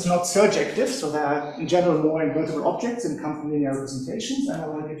example that this is not surjective, so there are in general more invertible objects and come from linear representations. And I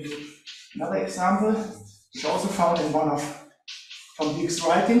will give you another example, which also found in one of Tom Dieck's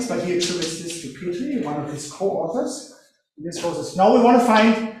writings, but he attributes this to Petri, one of his co-authors in this process. Now we want to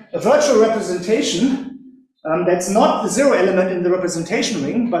find a virtual representation that's not the zero element in the representation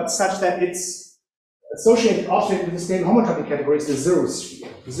ring, but such that its associated object with the stable homotopy category is the zero sphere,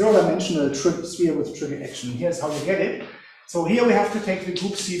 the zero-dimensional sphere with trivial action. Here's how you get it. So here we have to take the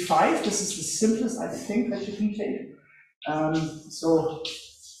group C5. This is the simplest, I think, that you can take. So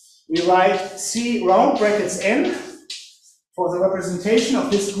we write C round brackets n for the representation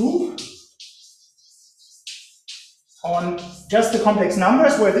of this group on just the complex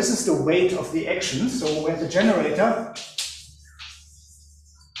numbers, where this is the weight of the action, so where the generator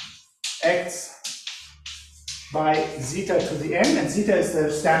acts by zeta to the n, and zeta is the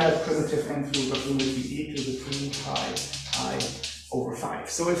standard primitive nth root of unit e to the 2 pi I over 5.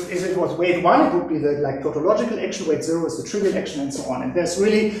 So if it was weight 1, it would be the like tautological action, weight 0 is the trivial action, and so on. And there's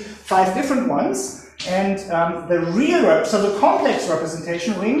really 5 different ones. And the real, so the complex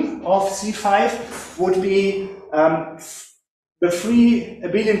representation ring of C5 would be the free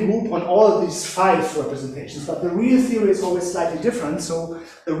abelian group on all of these 5 representations. But the real theory is always slightly different. So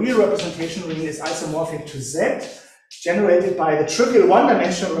the real representation ring is isomorphic to Z, generated by the trivial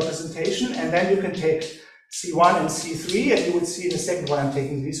one-dimensional representation, and then you can take C1 and C3, and you will see in a second why I'm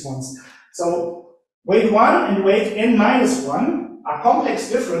taking these ones. So weight 1 and weight n minus 1 are complex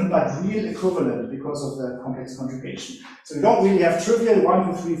different, but real equivalent because of the complex conjugation. So you don't really have trivial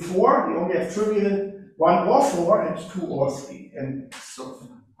 1, 2, 3, 4. You only have trivial 1 or 4 and 2 or 3. And so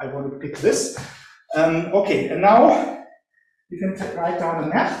I want to pick this. Okay, and now you can write down a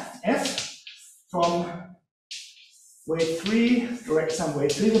map F from weight 3, direct sum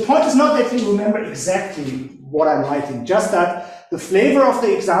weight 3. The point is not that you remember exactly what I'm writing, just that the flavor of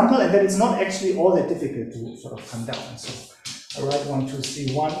the example, and that it's not actually all that difficult to sort of come down. So I write 1, 2,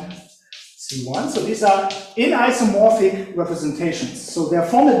 C1, C1. So these are isomorphic representations. So their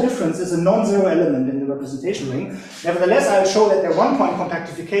formal difference is a non-zero element in the representation ring. Nevertheless, I'll show that their one-point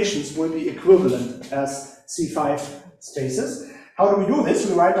compactifications will be equivalent as C5 spaces. How do we do this?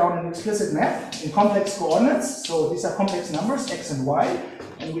 We write down an explicit map in complex coordinates. So these are complex numbers, x and y,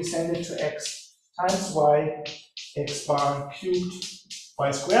 and we send it to x times y, x bar cubed,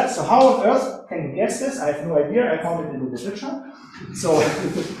 y squared. So how on earth can you guess this? I have no idea. I found it in the literature. So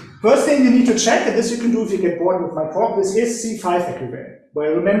first thing you need to check, and this you can do if you get bored with my talk, this is C5 equivariant.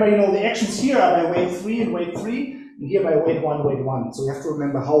 Where remember, you know, the actions here are by weight 3 and weight 3, and here by weight 1, weight 1. So you have to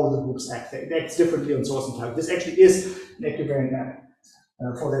remember how the groups act. They act differently on source and type. This actually is an equivariant map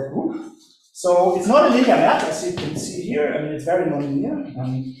for that group. So it's not a linear map, as you can see here. I mean, it's very nonlinear.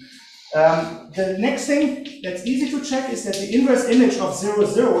 The next thing that's easy to check is that the inverse image of 0,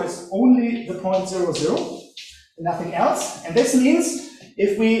 0 is only the point 0, 0, nothing else. And this means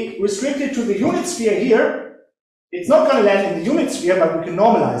if we restrict it to the unit sphere here, it's not going to land in the unit sphere, but we can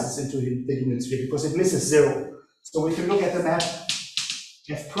normalize this into the unit sphere because it misses 0. So we can look at the map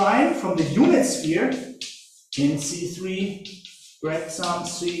f prime from the unit sphere in C3, grad sum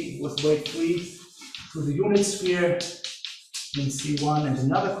 3 with weight 3 to the unit sphere in C1 and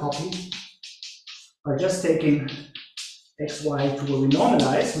another copy by just taking xy to where we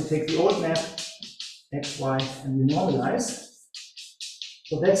normalize. We take the old map xy and we normalize.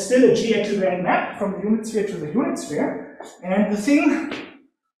 So that's still a G-equivariant map from the unit sphere to the unit sphere. And the thing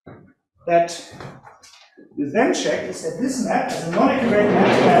that you then check is that this map as a non-equivariant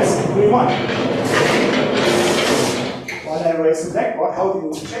map has degree 1. While I raise the blackboard, how do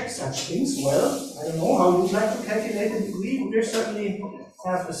you check such things? Well, I don't know how you'd like to calculate the degree. We certainly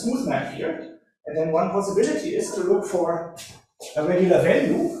have a smooth map here. And then one possibility is to look for a regular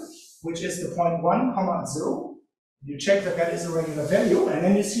value, which is the point 1, 0. You check that that is a regular value, and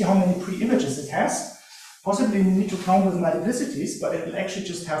then you see how many pre-images it has. Possibly you need to count with multiplicities, but it will actually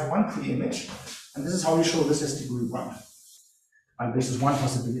just have one pre-image. And this is how you show this as degree 1. And this is one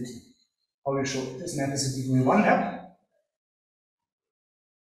possibility. How you show this map is a degree 1 map.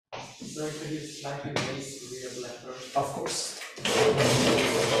 So could you slightly raise the blackboard? Of course.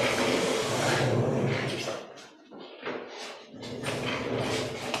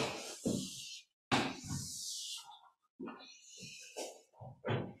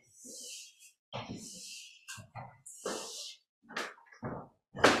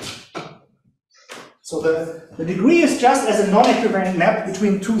 So the degree is just as a non-equivariant map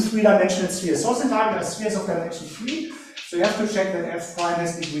between two three-dimensional spheres. So sometimes there are spheres of dimension 3. So you have to check that f prime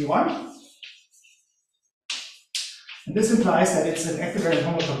has degree 1. And this implies that it's an equivariant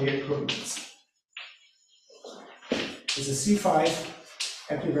homotopy equivalence. It's a C5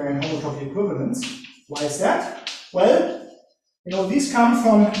 equivariant homotopy equivalence. Why is that? Well, you know, these come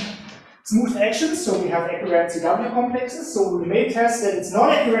from smooth actions, so we have equivariant CW complexes, so we may test that it's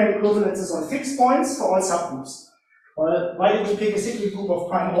non-equivariant equivalences on fixed points for all subgroups. Well, why did we pick a cyclic group of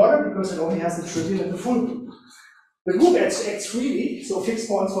prime order? Because it only has the trivial and the full group. The group acts freely, so fixed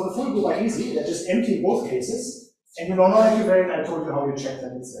points for the full group are easy, they're just empty in both cases. And you know, non-equivariant, I told you how you check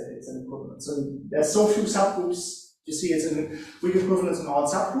that it's an equivalent. So there's so few subgroups, you see it's a weak equivalence in all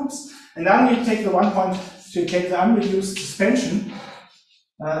subgroups. And then you take the one point to take the unreduced suspension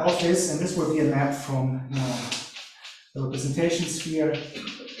of this, and this will be a map from the representation sphere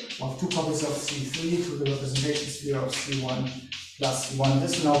of two copies of C3 to the representation sphere of C1 plus C1.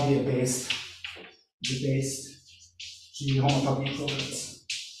 This will now be a based G homotopy equivalence.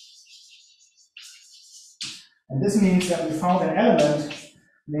 And this means that we found an element,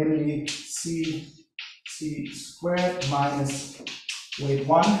 namely C squared minus weight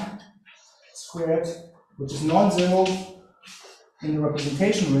 1 squared, which is non-zero in the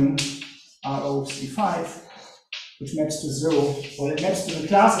representation ring ROC5, which maps to 0. Well, it maps to the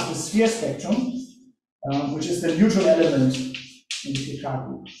class of the sphere spectrum, which is the neutral element in the Picard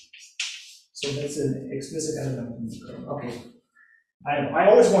group. So that's an explicit element in the curve. Okay. I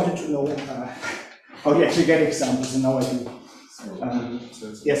always wanted to know how you actually get examples, and now I do.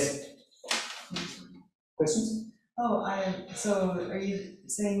 Yes? Questions? Oh, so are you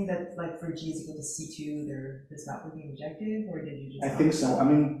saying that, like, for G is equal to C2, this map would be injective, or did you just? I think so. I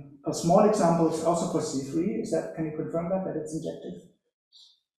mean, a small example is also for C3. Is that? Can you confirm that it's injective?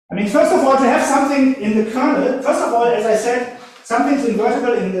 I mean, first of all, to have something in the kernel. First of all, as I said, something's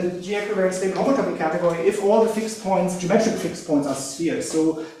invertible in the G-equivariant stable homotopy category if all the fixed points, geometric fixed points, are spheres.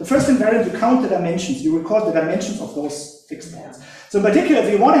 So the first invariant, you count the dimensions. You record the dimensions of those fixed points. So in particular, if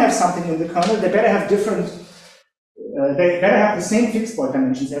you want to have something in the kernel, they better have different. They better have the same fixed point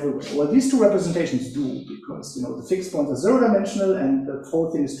dimensions everywhere. Well, these two representations do, because you know the fixed points are 0-dimensional and the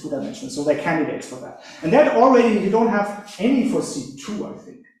whole thing is 2-dimensional, so they're candidates for that. And that already you don't have any for C2, I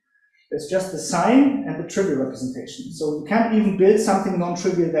think. It's just the sign and the trivial representation. So you can't even build something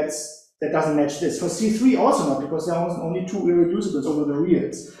non-trivial that doesn't match this. For C3 also not, because there are only two irreducibles over the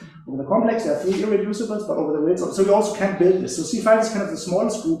reals. Over the complex there are 3 irreducibles, but over the reals, so you also can't build this. So C5 is kind of the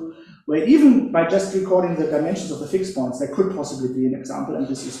smallest group where even by just recording the dimensions of the fixed points, there could possibly be an example, and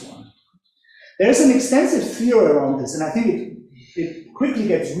this is one. There is an extensive theory around this, and I think it quickly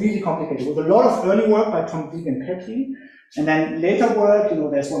gets really complicated with a lot of early work by Tom Dieck and Petri, and then later work, you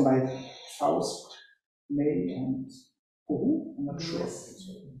know, there's one by Faust, May, and who? I'm not sure.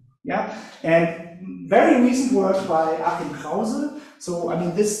 Yeah, and very recent work by Achim Krause. So I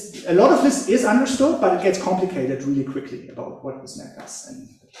mean, a lot of this is understood, but it gets complicated really quickly about what this map does.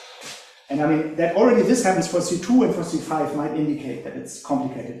 And I mean, that already this happens for C2 and for C5 might indicate that it's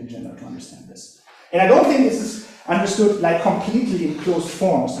complicated in general to understand this. And I don't think this is understood like completely in closed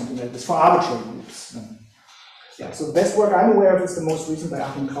form or something like this for arbitrary groups. Yeah, so the best work I'm aware of is the most recent by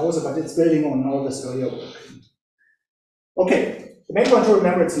Achim Krause, but it's building on all this earlier work. Okay, the main point to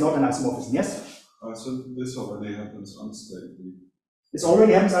remember, it's not an isomorphism, yes? So this already happens unstably. This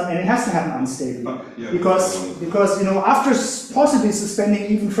already happens, and it has to happen unstably. Yeah, because you know, after possibly suspending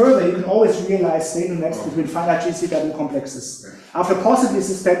even further, you can always realize stable maps between finite GCW complexes. After possibly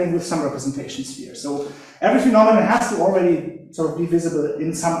suspending with some representation sphere. So every phenomenon has to already sort of be visible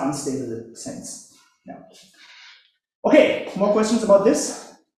in some unstable sense. Yeah. Okay, more questions about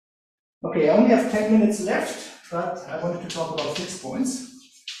this? Okay, I only have 10 minutes left, but I wanted to talk about fixed points.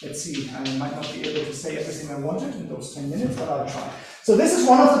 Let's see, I might not be able to say everything I wanted in those 10 minutes, but I'll try. So this is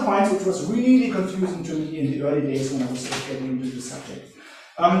one of the points which was really confusing to me in the early days when I was sort of getting into the subject.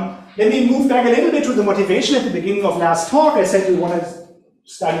 Let me move back a little bit to the motivation at the beginning of last talk. I said we want to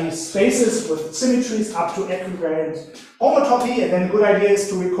study spaces with symmetries up to equivariant homotopy, and then the good idea is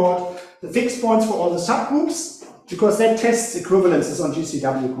to record the fixed points for all the subgroups, because that tests equivalences on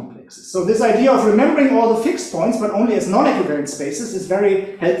GCW complexes. So this idea of remembering all the fixed points, but only as non-equivariant spaces, is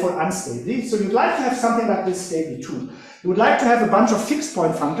very helpful unstably. So you'd like to have something like this stably too. You would like to have a bunch of fixed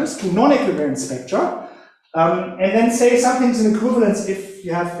point functors to non-equivariant spectra, and then say something's an equivalence if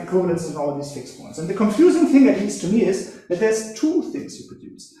you have equivalence in all these fixed points. And the confusing thing, at least to me, is that there's two things you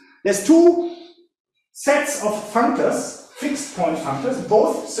produce. There's two sets of functors, fixed point functors,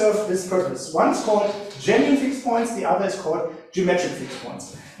 both serve this purpose. One's called genuine fixed points, the other is called geometric fixed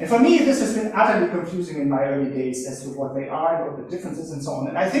points. And for me, this has been utterly confusing in my early days as to what they are and what the differences and so on.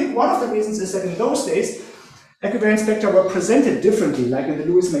 And I think one of the reasons is that in those days, equivariant spectra were presented differently, like in the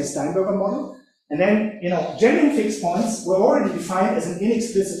Lewis-May-Steinberger model. And then, you know, genuine fixed points were already defined as an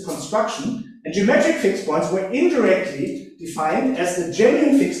inexplicit construction, and geometric fixed points were indirectly defined as the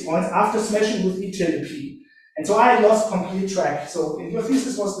genuine fixed points after smashing with E tilde P. And so I lost complete track. So in your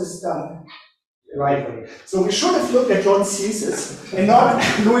thesis, was this done the right way? So we should have looked at John's thesis and not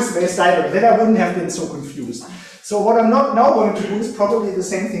Lewis-May-Steinberger. Then I wouldn't have been so confused. So what I'm not now going to do is probably the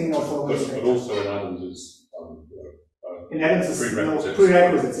same thing in orthogonal spectra. But also in Adams is in Adams is prerequisites.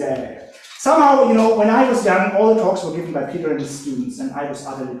 Prerequisites, yeah. Somehow, you know, when I was young, all the talks were given by Peter and his students, and I was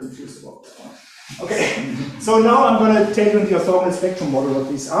utterly confused about that one. Okay, so now I'm going to tell you in the orthogonal spectrum model what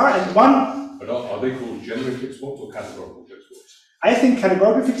these are, and one... But are they called genuine fixed points or categorical fixed points? I think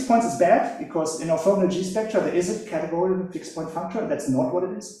categorical fixed points is bad, because in orthogonal G-spectra there is a categorical fixed point functor, and that's not what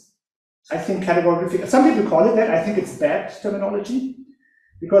it is. I think categorical fixed... Some people call it that, I think it's bad terminology.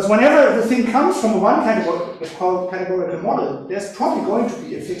 Because whenever the thing comes from one categorical model, there's probably going to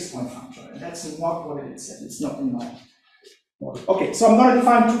be a fixed point functor, and that's not what it is. It's not in my model. Okay, so I'm going to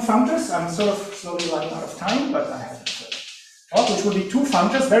define two functors. I'm sort of slowly running out of time, but I have to which will be two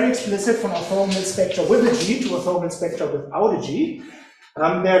functors, very explicit from orthogonal spectra with a G to orthogonal spectra without a G.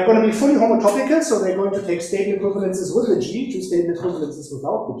 They're going to be fully homotopical, so they're going to take stable equivalences with the G to stable equivalences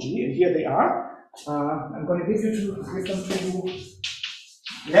without the G, and here they are. I'm going to give them to you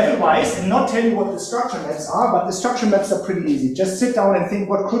level-wise and not tell you what the structure maps are, but the structure maps are pretty easy. Just sit down and think,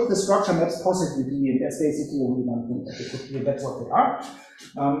 what could the structure maps possibly be? And that's basically only one thing that they could be, and that's what they are.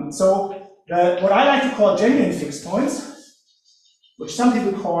 What I like to call genuine fixed points, which some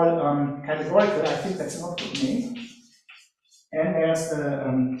people call categorical, I think that's not a good name. And there's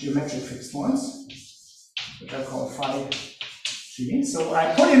the geometric fixed points, which I call phi G. So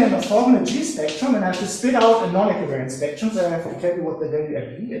I put in an orthogonal G spectrum and I have to spit out a non-equivariant spectrum, so I have to tell you what the value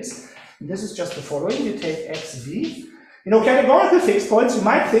at V is. And this is just the following. You take XV. You know, categorical fixed points, you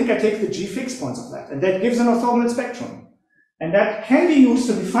might think I take the G fixed points of that, and that gives an orthogonal spectrum. And that can be used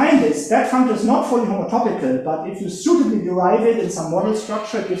to define this. That functor is not fully homotopical, but if you suitably derive it in some model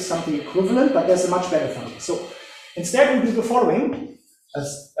structure, it gives something equivalent, but there's a much better functor. So instead we do the following.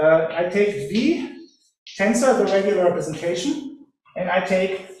 I take V, tensor, the regular representation, and I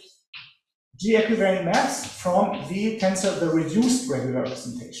take G equivariant maps from V tensor, the reduced regular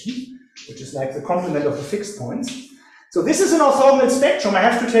representation, which is like the complement of the fixed points. So this is an orthogonal spectrum. I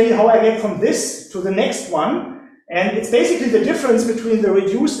have to tell you how I get from this to the next one. And it's basically the difference between the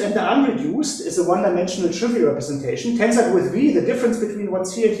reduced and the unreduced is a one-dimensional trivial representation. Tensored with V, the difference between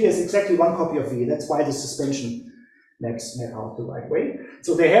what's here and here is exactly one copy of V. That's why the suspension maps map out the right way.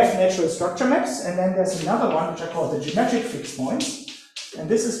 So they have natural structure maps, and then there's another one which I call the geometric fixed points. And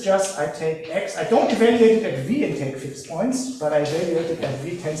this is just, I take x, I don't evaluate it at v and take fixed points, but I evaluate it at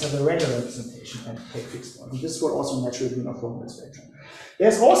v tensor the regular representation and take fixed points. And this will also naturally be an orthogonal spectrum.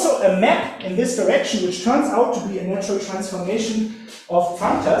 There's also a map in this direction, which turns out to be a natural transformation of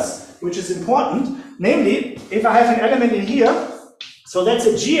functors, which is important. Namely, if I have an element in here, so that's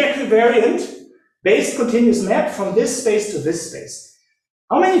a G-equivariant based continuous map from this space to this space.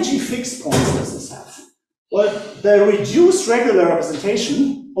 How many G fixed points does this have? Well, the reduced regular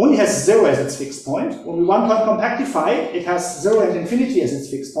representation only has 0 as its fixed point. When we one-point compactify, it has 0 and infinity as its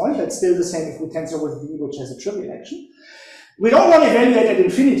fixed point. That's still the same if we tensor with V, which has a trivial action. We don't want to evaluate at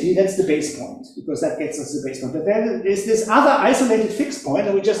infinity, that's the base point, because that gets us the base point. But there is this other isolated fixed point,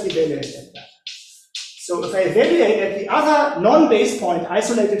 and we just evaluate at that. So if I evaluate at the other non-base point,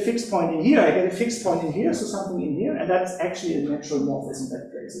 isolated fixed point in here, I get a fixed point in here, so something in here, and that's actually a natural morphism that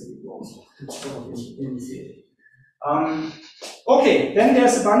plays a big role in theory. Okay, then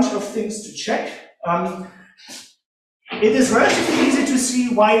there's a bunch of things to check. It is relatively easy to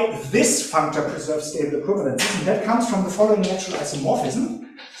see why this functor preserves stable equivalences, and that comes from the following natural isomorphism.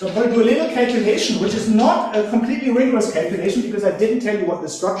 So I'm going to do a little calculation, which is not a completely rigorous calculation, because I didn't tell you what the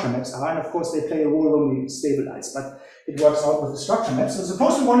structure maps are, and of course they play a role when we stabilize, but it works out with the structure maps. So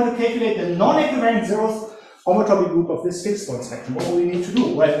suppose we wanted to calculate the non-equivariant zeroth homotopy group of this fixed point spectrum. What do we need to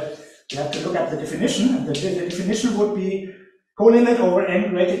do? Well, we have to look at the definition, and the definition would be colimit over n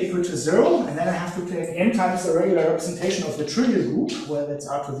greater than or equal to 0, and then I have to take n times the regular representation of the trivial group, well, that's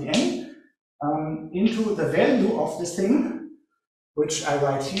r to the n, into the value of this thing, which I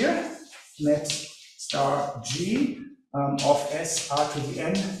write here, net star g of s r to the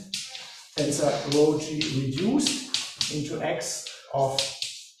n tensor rho g reduced into x of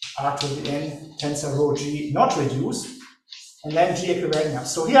r to the n tensor rho g not reduced, and then g equivariant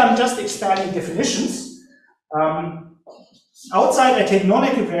maps. So here I'm just expanding definitions. Outside I take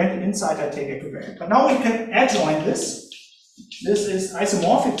non-equivariant, inside I take equivariant. But now we can adjoin this. This is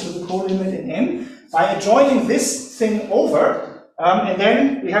isomorphic to the colimit in n by adjoining this thing over. And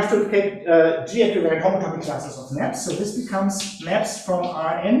then we have to take G-equivariant homotopy classes of maps. So this becomes maps from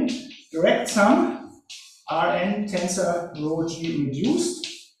Rn, direct sum, Rn tensor rho G reduced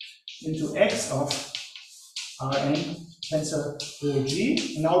into X of Rn tensor rho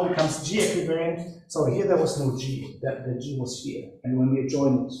G. And now it becomes G-equivariant. Sorry, here there was no G, the G was here. And when we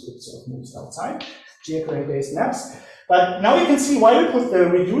adjoin it, it sort of moves outside. G-equivariant based maps. But now you can see why we put the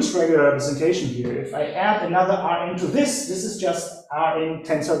reduced regular representation here. If I add another Rn to this is just Rn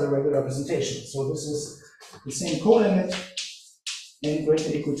tensor the regular representation. So this is the same colimit n greater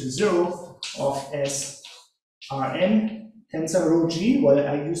than or equal to 0 of S Rn tensor rho G. Well,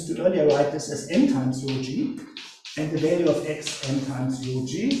 I used to earlier write this as n times rho G, and the value of x n times rho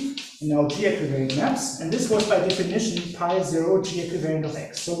G. And now G equivariant maps, and this was by definition pi 0 G equivariant of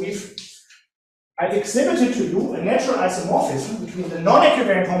x. So I've exhibited to you a natural isomorphism between the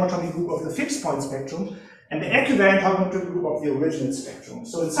non-equivariant homotopy group of the fixed point spectrum and the equivariant homotopy group of the original spectrum.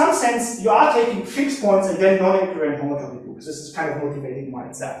 So in some sense, you are taking fixed points and then non-equivariant homotopy groups. This is kind of motivating why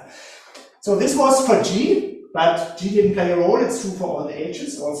it's that. So this was for G, but G didn't play a role. It's true for all the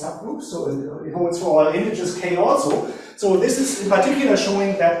H's, all subgroups. So it holds for all integers K also. So this is in particular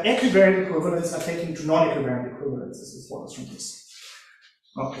showing that equivariant equivalents are taken to non-equivariant equivalents. This is what is from this.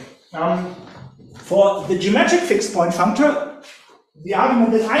 Okay. For the geometric fixed point functor, the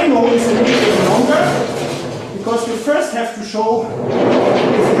argument that I know is a little bit longer, because you first have to show if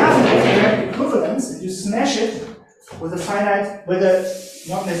you have an equivariant equivalence and you smash it with a finite, with a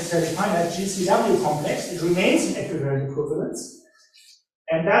not necessarily finite GCW complex, it remains an equivariant equivalence.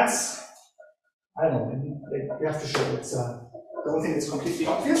 And that's, I don't know, you have to show it. I don't think it's completely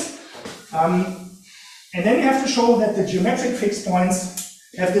obvious. And then you have to show that the geometric fixed points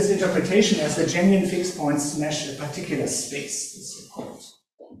have this interpretation as the genuine fixed points smash a particular space. This is called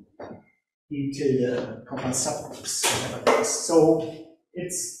E tilde comma subgroups, whatever it is. So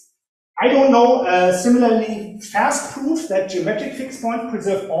it's, I don't know, similarly fast proof that geometric fixed points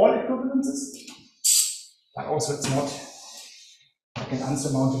preserve all equivalences, but also it's not like an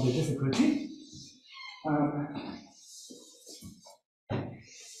unsurmountable difficulty.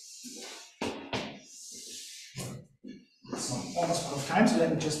 So I'm almost out of time, so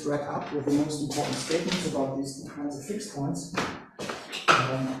let me just wrap up with the most important statements about these two kinds of fixed points.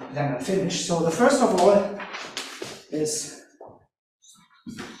 Then I'll finish. So the first of all is,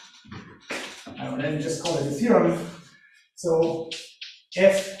 let me just call it a theorem. So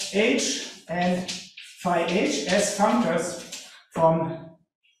fH and phi h as functors from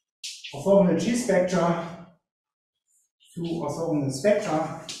orthogonal G-spectra to orthogonal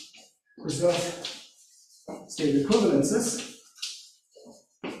spectra preserve stable equivalences.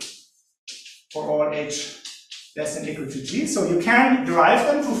 for all h less than or equal to g. So you can derive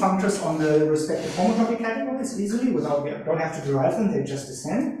them to functors on the respective homotopy categories easily without, you don't have to derive them, they just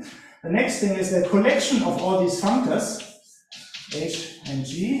descend. The next thing is the collection of all these functors, h and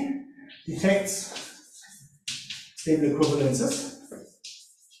g, detects stable equivalences.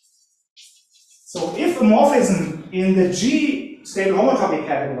 So if a morphism in the G stable homotopy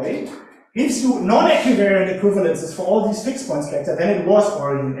category gives you non-equivariant equivalences for all these fixed point spectra, then it was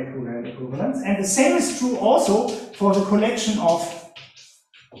already an equivariant equivalence. And the same is true also for the collection of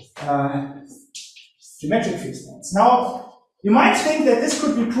geometric fixed points. Now, you might think that this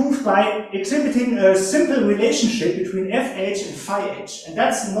could be proved by exhibiting a simple relationship between fh and phi h, and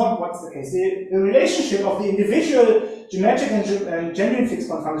that's not what's the case. The relationship of the individual geometric and genuine fixed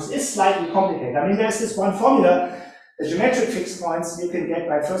point functors is slightly complicated. I mean, there's this one formula, the geometric fixed points you can get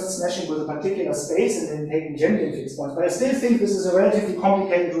by first smashing with a particular space and then taking genuine fixed points, but I still think this is a relatively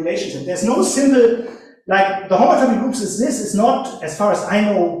complicated relationship. There's no simple, like the homotopy groups is this, is not, as far as I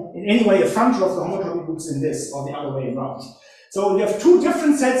know, in any way a functor of the homotopy groups in this, or the other way around. So you have two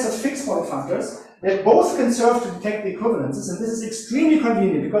different sets of fixed point functors that both can serve to detect the equivalences, and this is extremely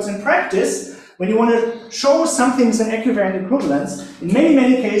convenient because in practice, when you want to show something is an equivariant equivalence, in many,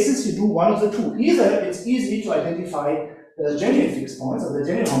 many cases you do one of the two. Either it's easy to identify the genuine fixed points or the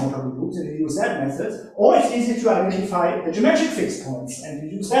genuine homotopy groups and you use that method, or it's easy to identify the geometric fixed points and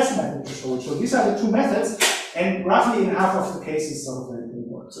you use that method to show it. So these are the two methods, and roughly in half of the cases sort of they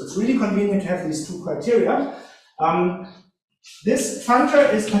work. So it's really convenient to have these two criteria. This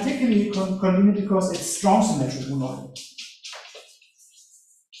functor is particularly convenient because it's strong symmetric monoidal.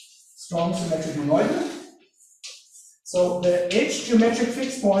 Strong symmetric monoidal. So the h geometric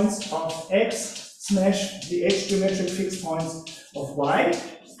fixed points of x smash the h geometric fixed points of y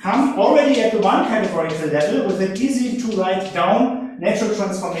come already at the one categorical level with an easy to write down natural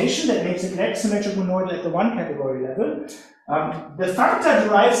transformation that makes it less symmetric monoidal at the one category level. The functor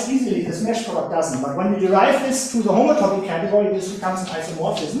derives easily, the smash product doesn't, but when you derive this to the homotopy category, this becomes an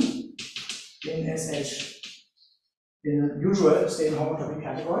isomorphism in SH, in the usual stable homotopy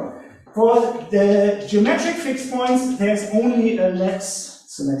category. For the geometric fixed points, there's only a less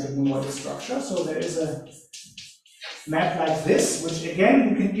symmetric monoidal structure, so there is a map like this, which again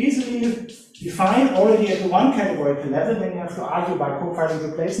you can easily define already at the one categorical level, then you have to argue by cofactor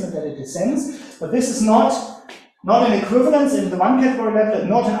replacement that it descends, but this is not an equivalence in the one category level,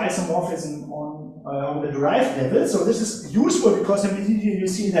 not an isomorphism on the derived level. So this is useful because immediately you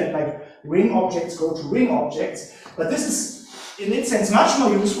see that like ring objects go to ring objects. But this is in its sense much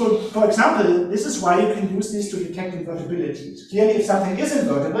more useful. For example, this is why you can use this to detect invertibility. Clearly, if something is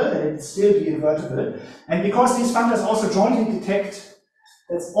invertible, then it will still be invertible. And because these functors also jointly detect,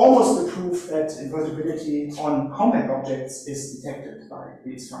 that's almost the proof that invertibility on compact objects is detected by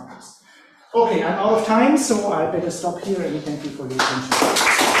these functors. Okay, I'm out of time, so I better stop here and thank you for your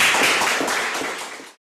attention.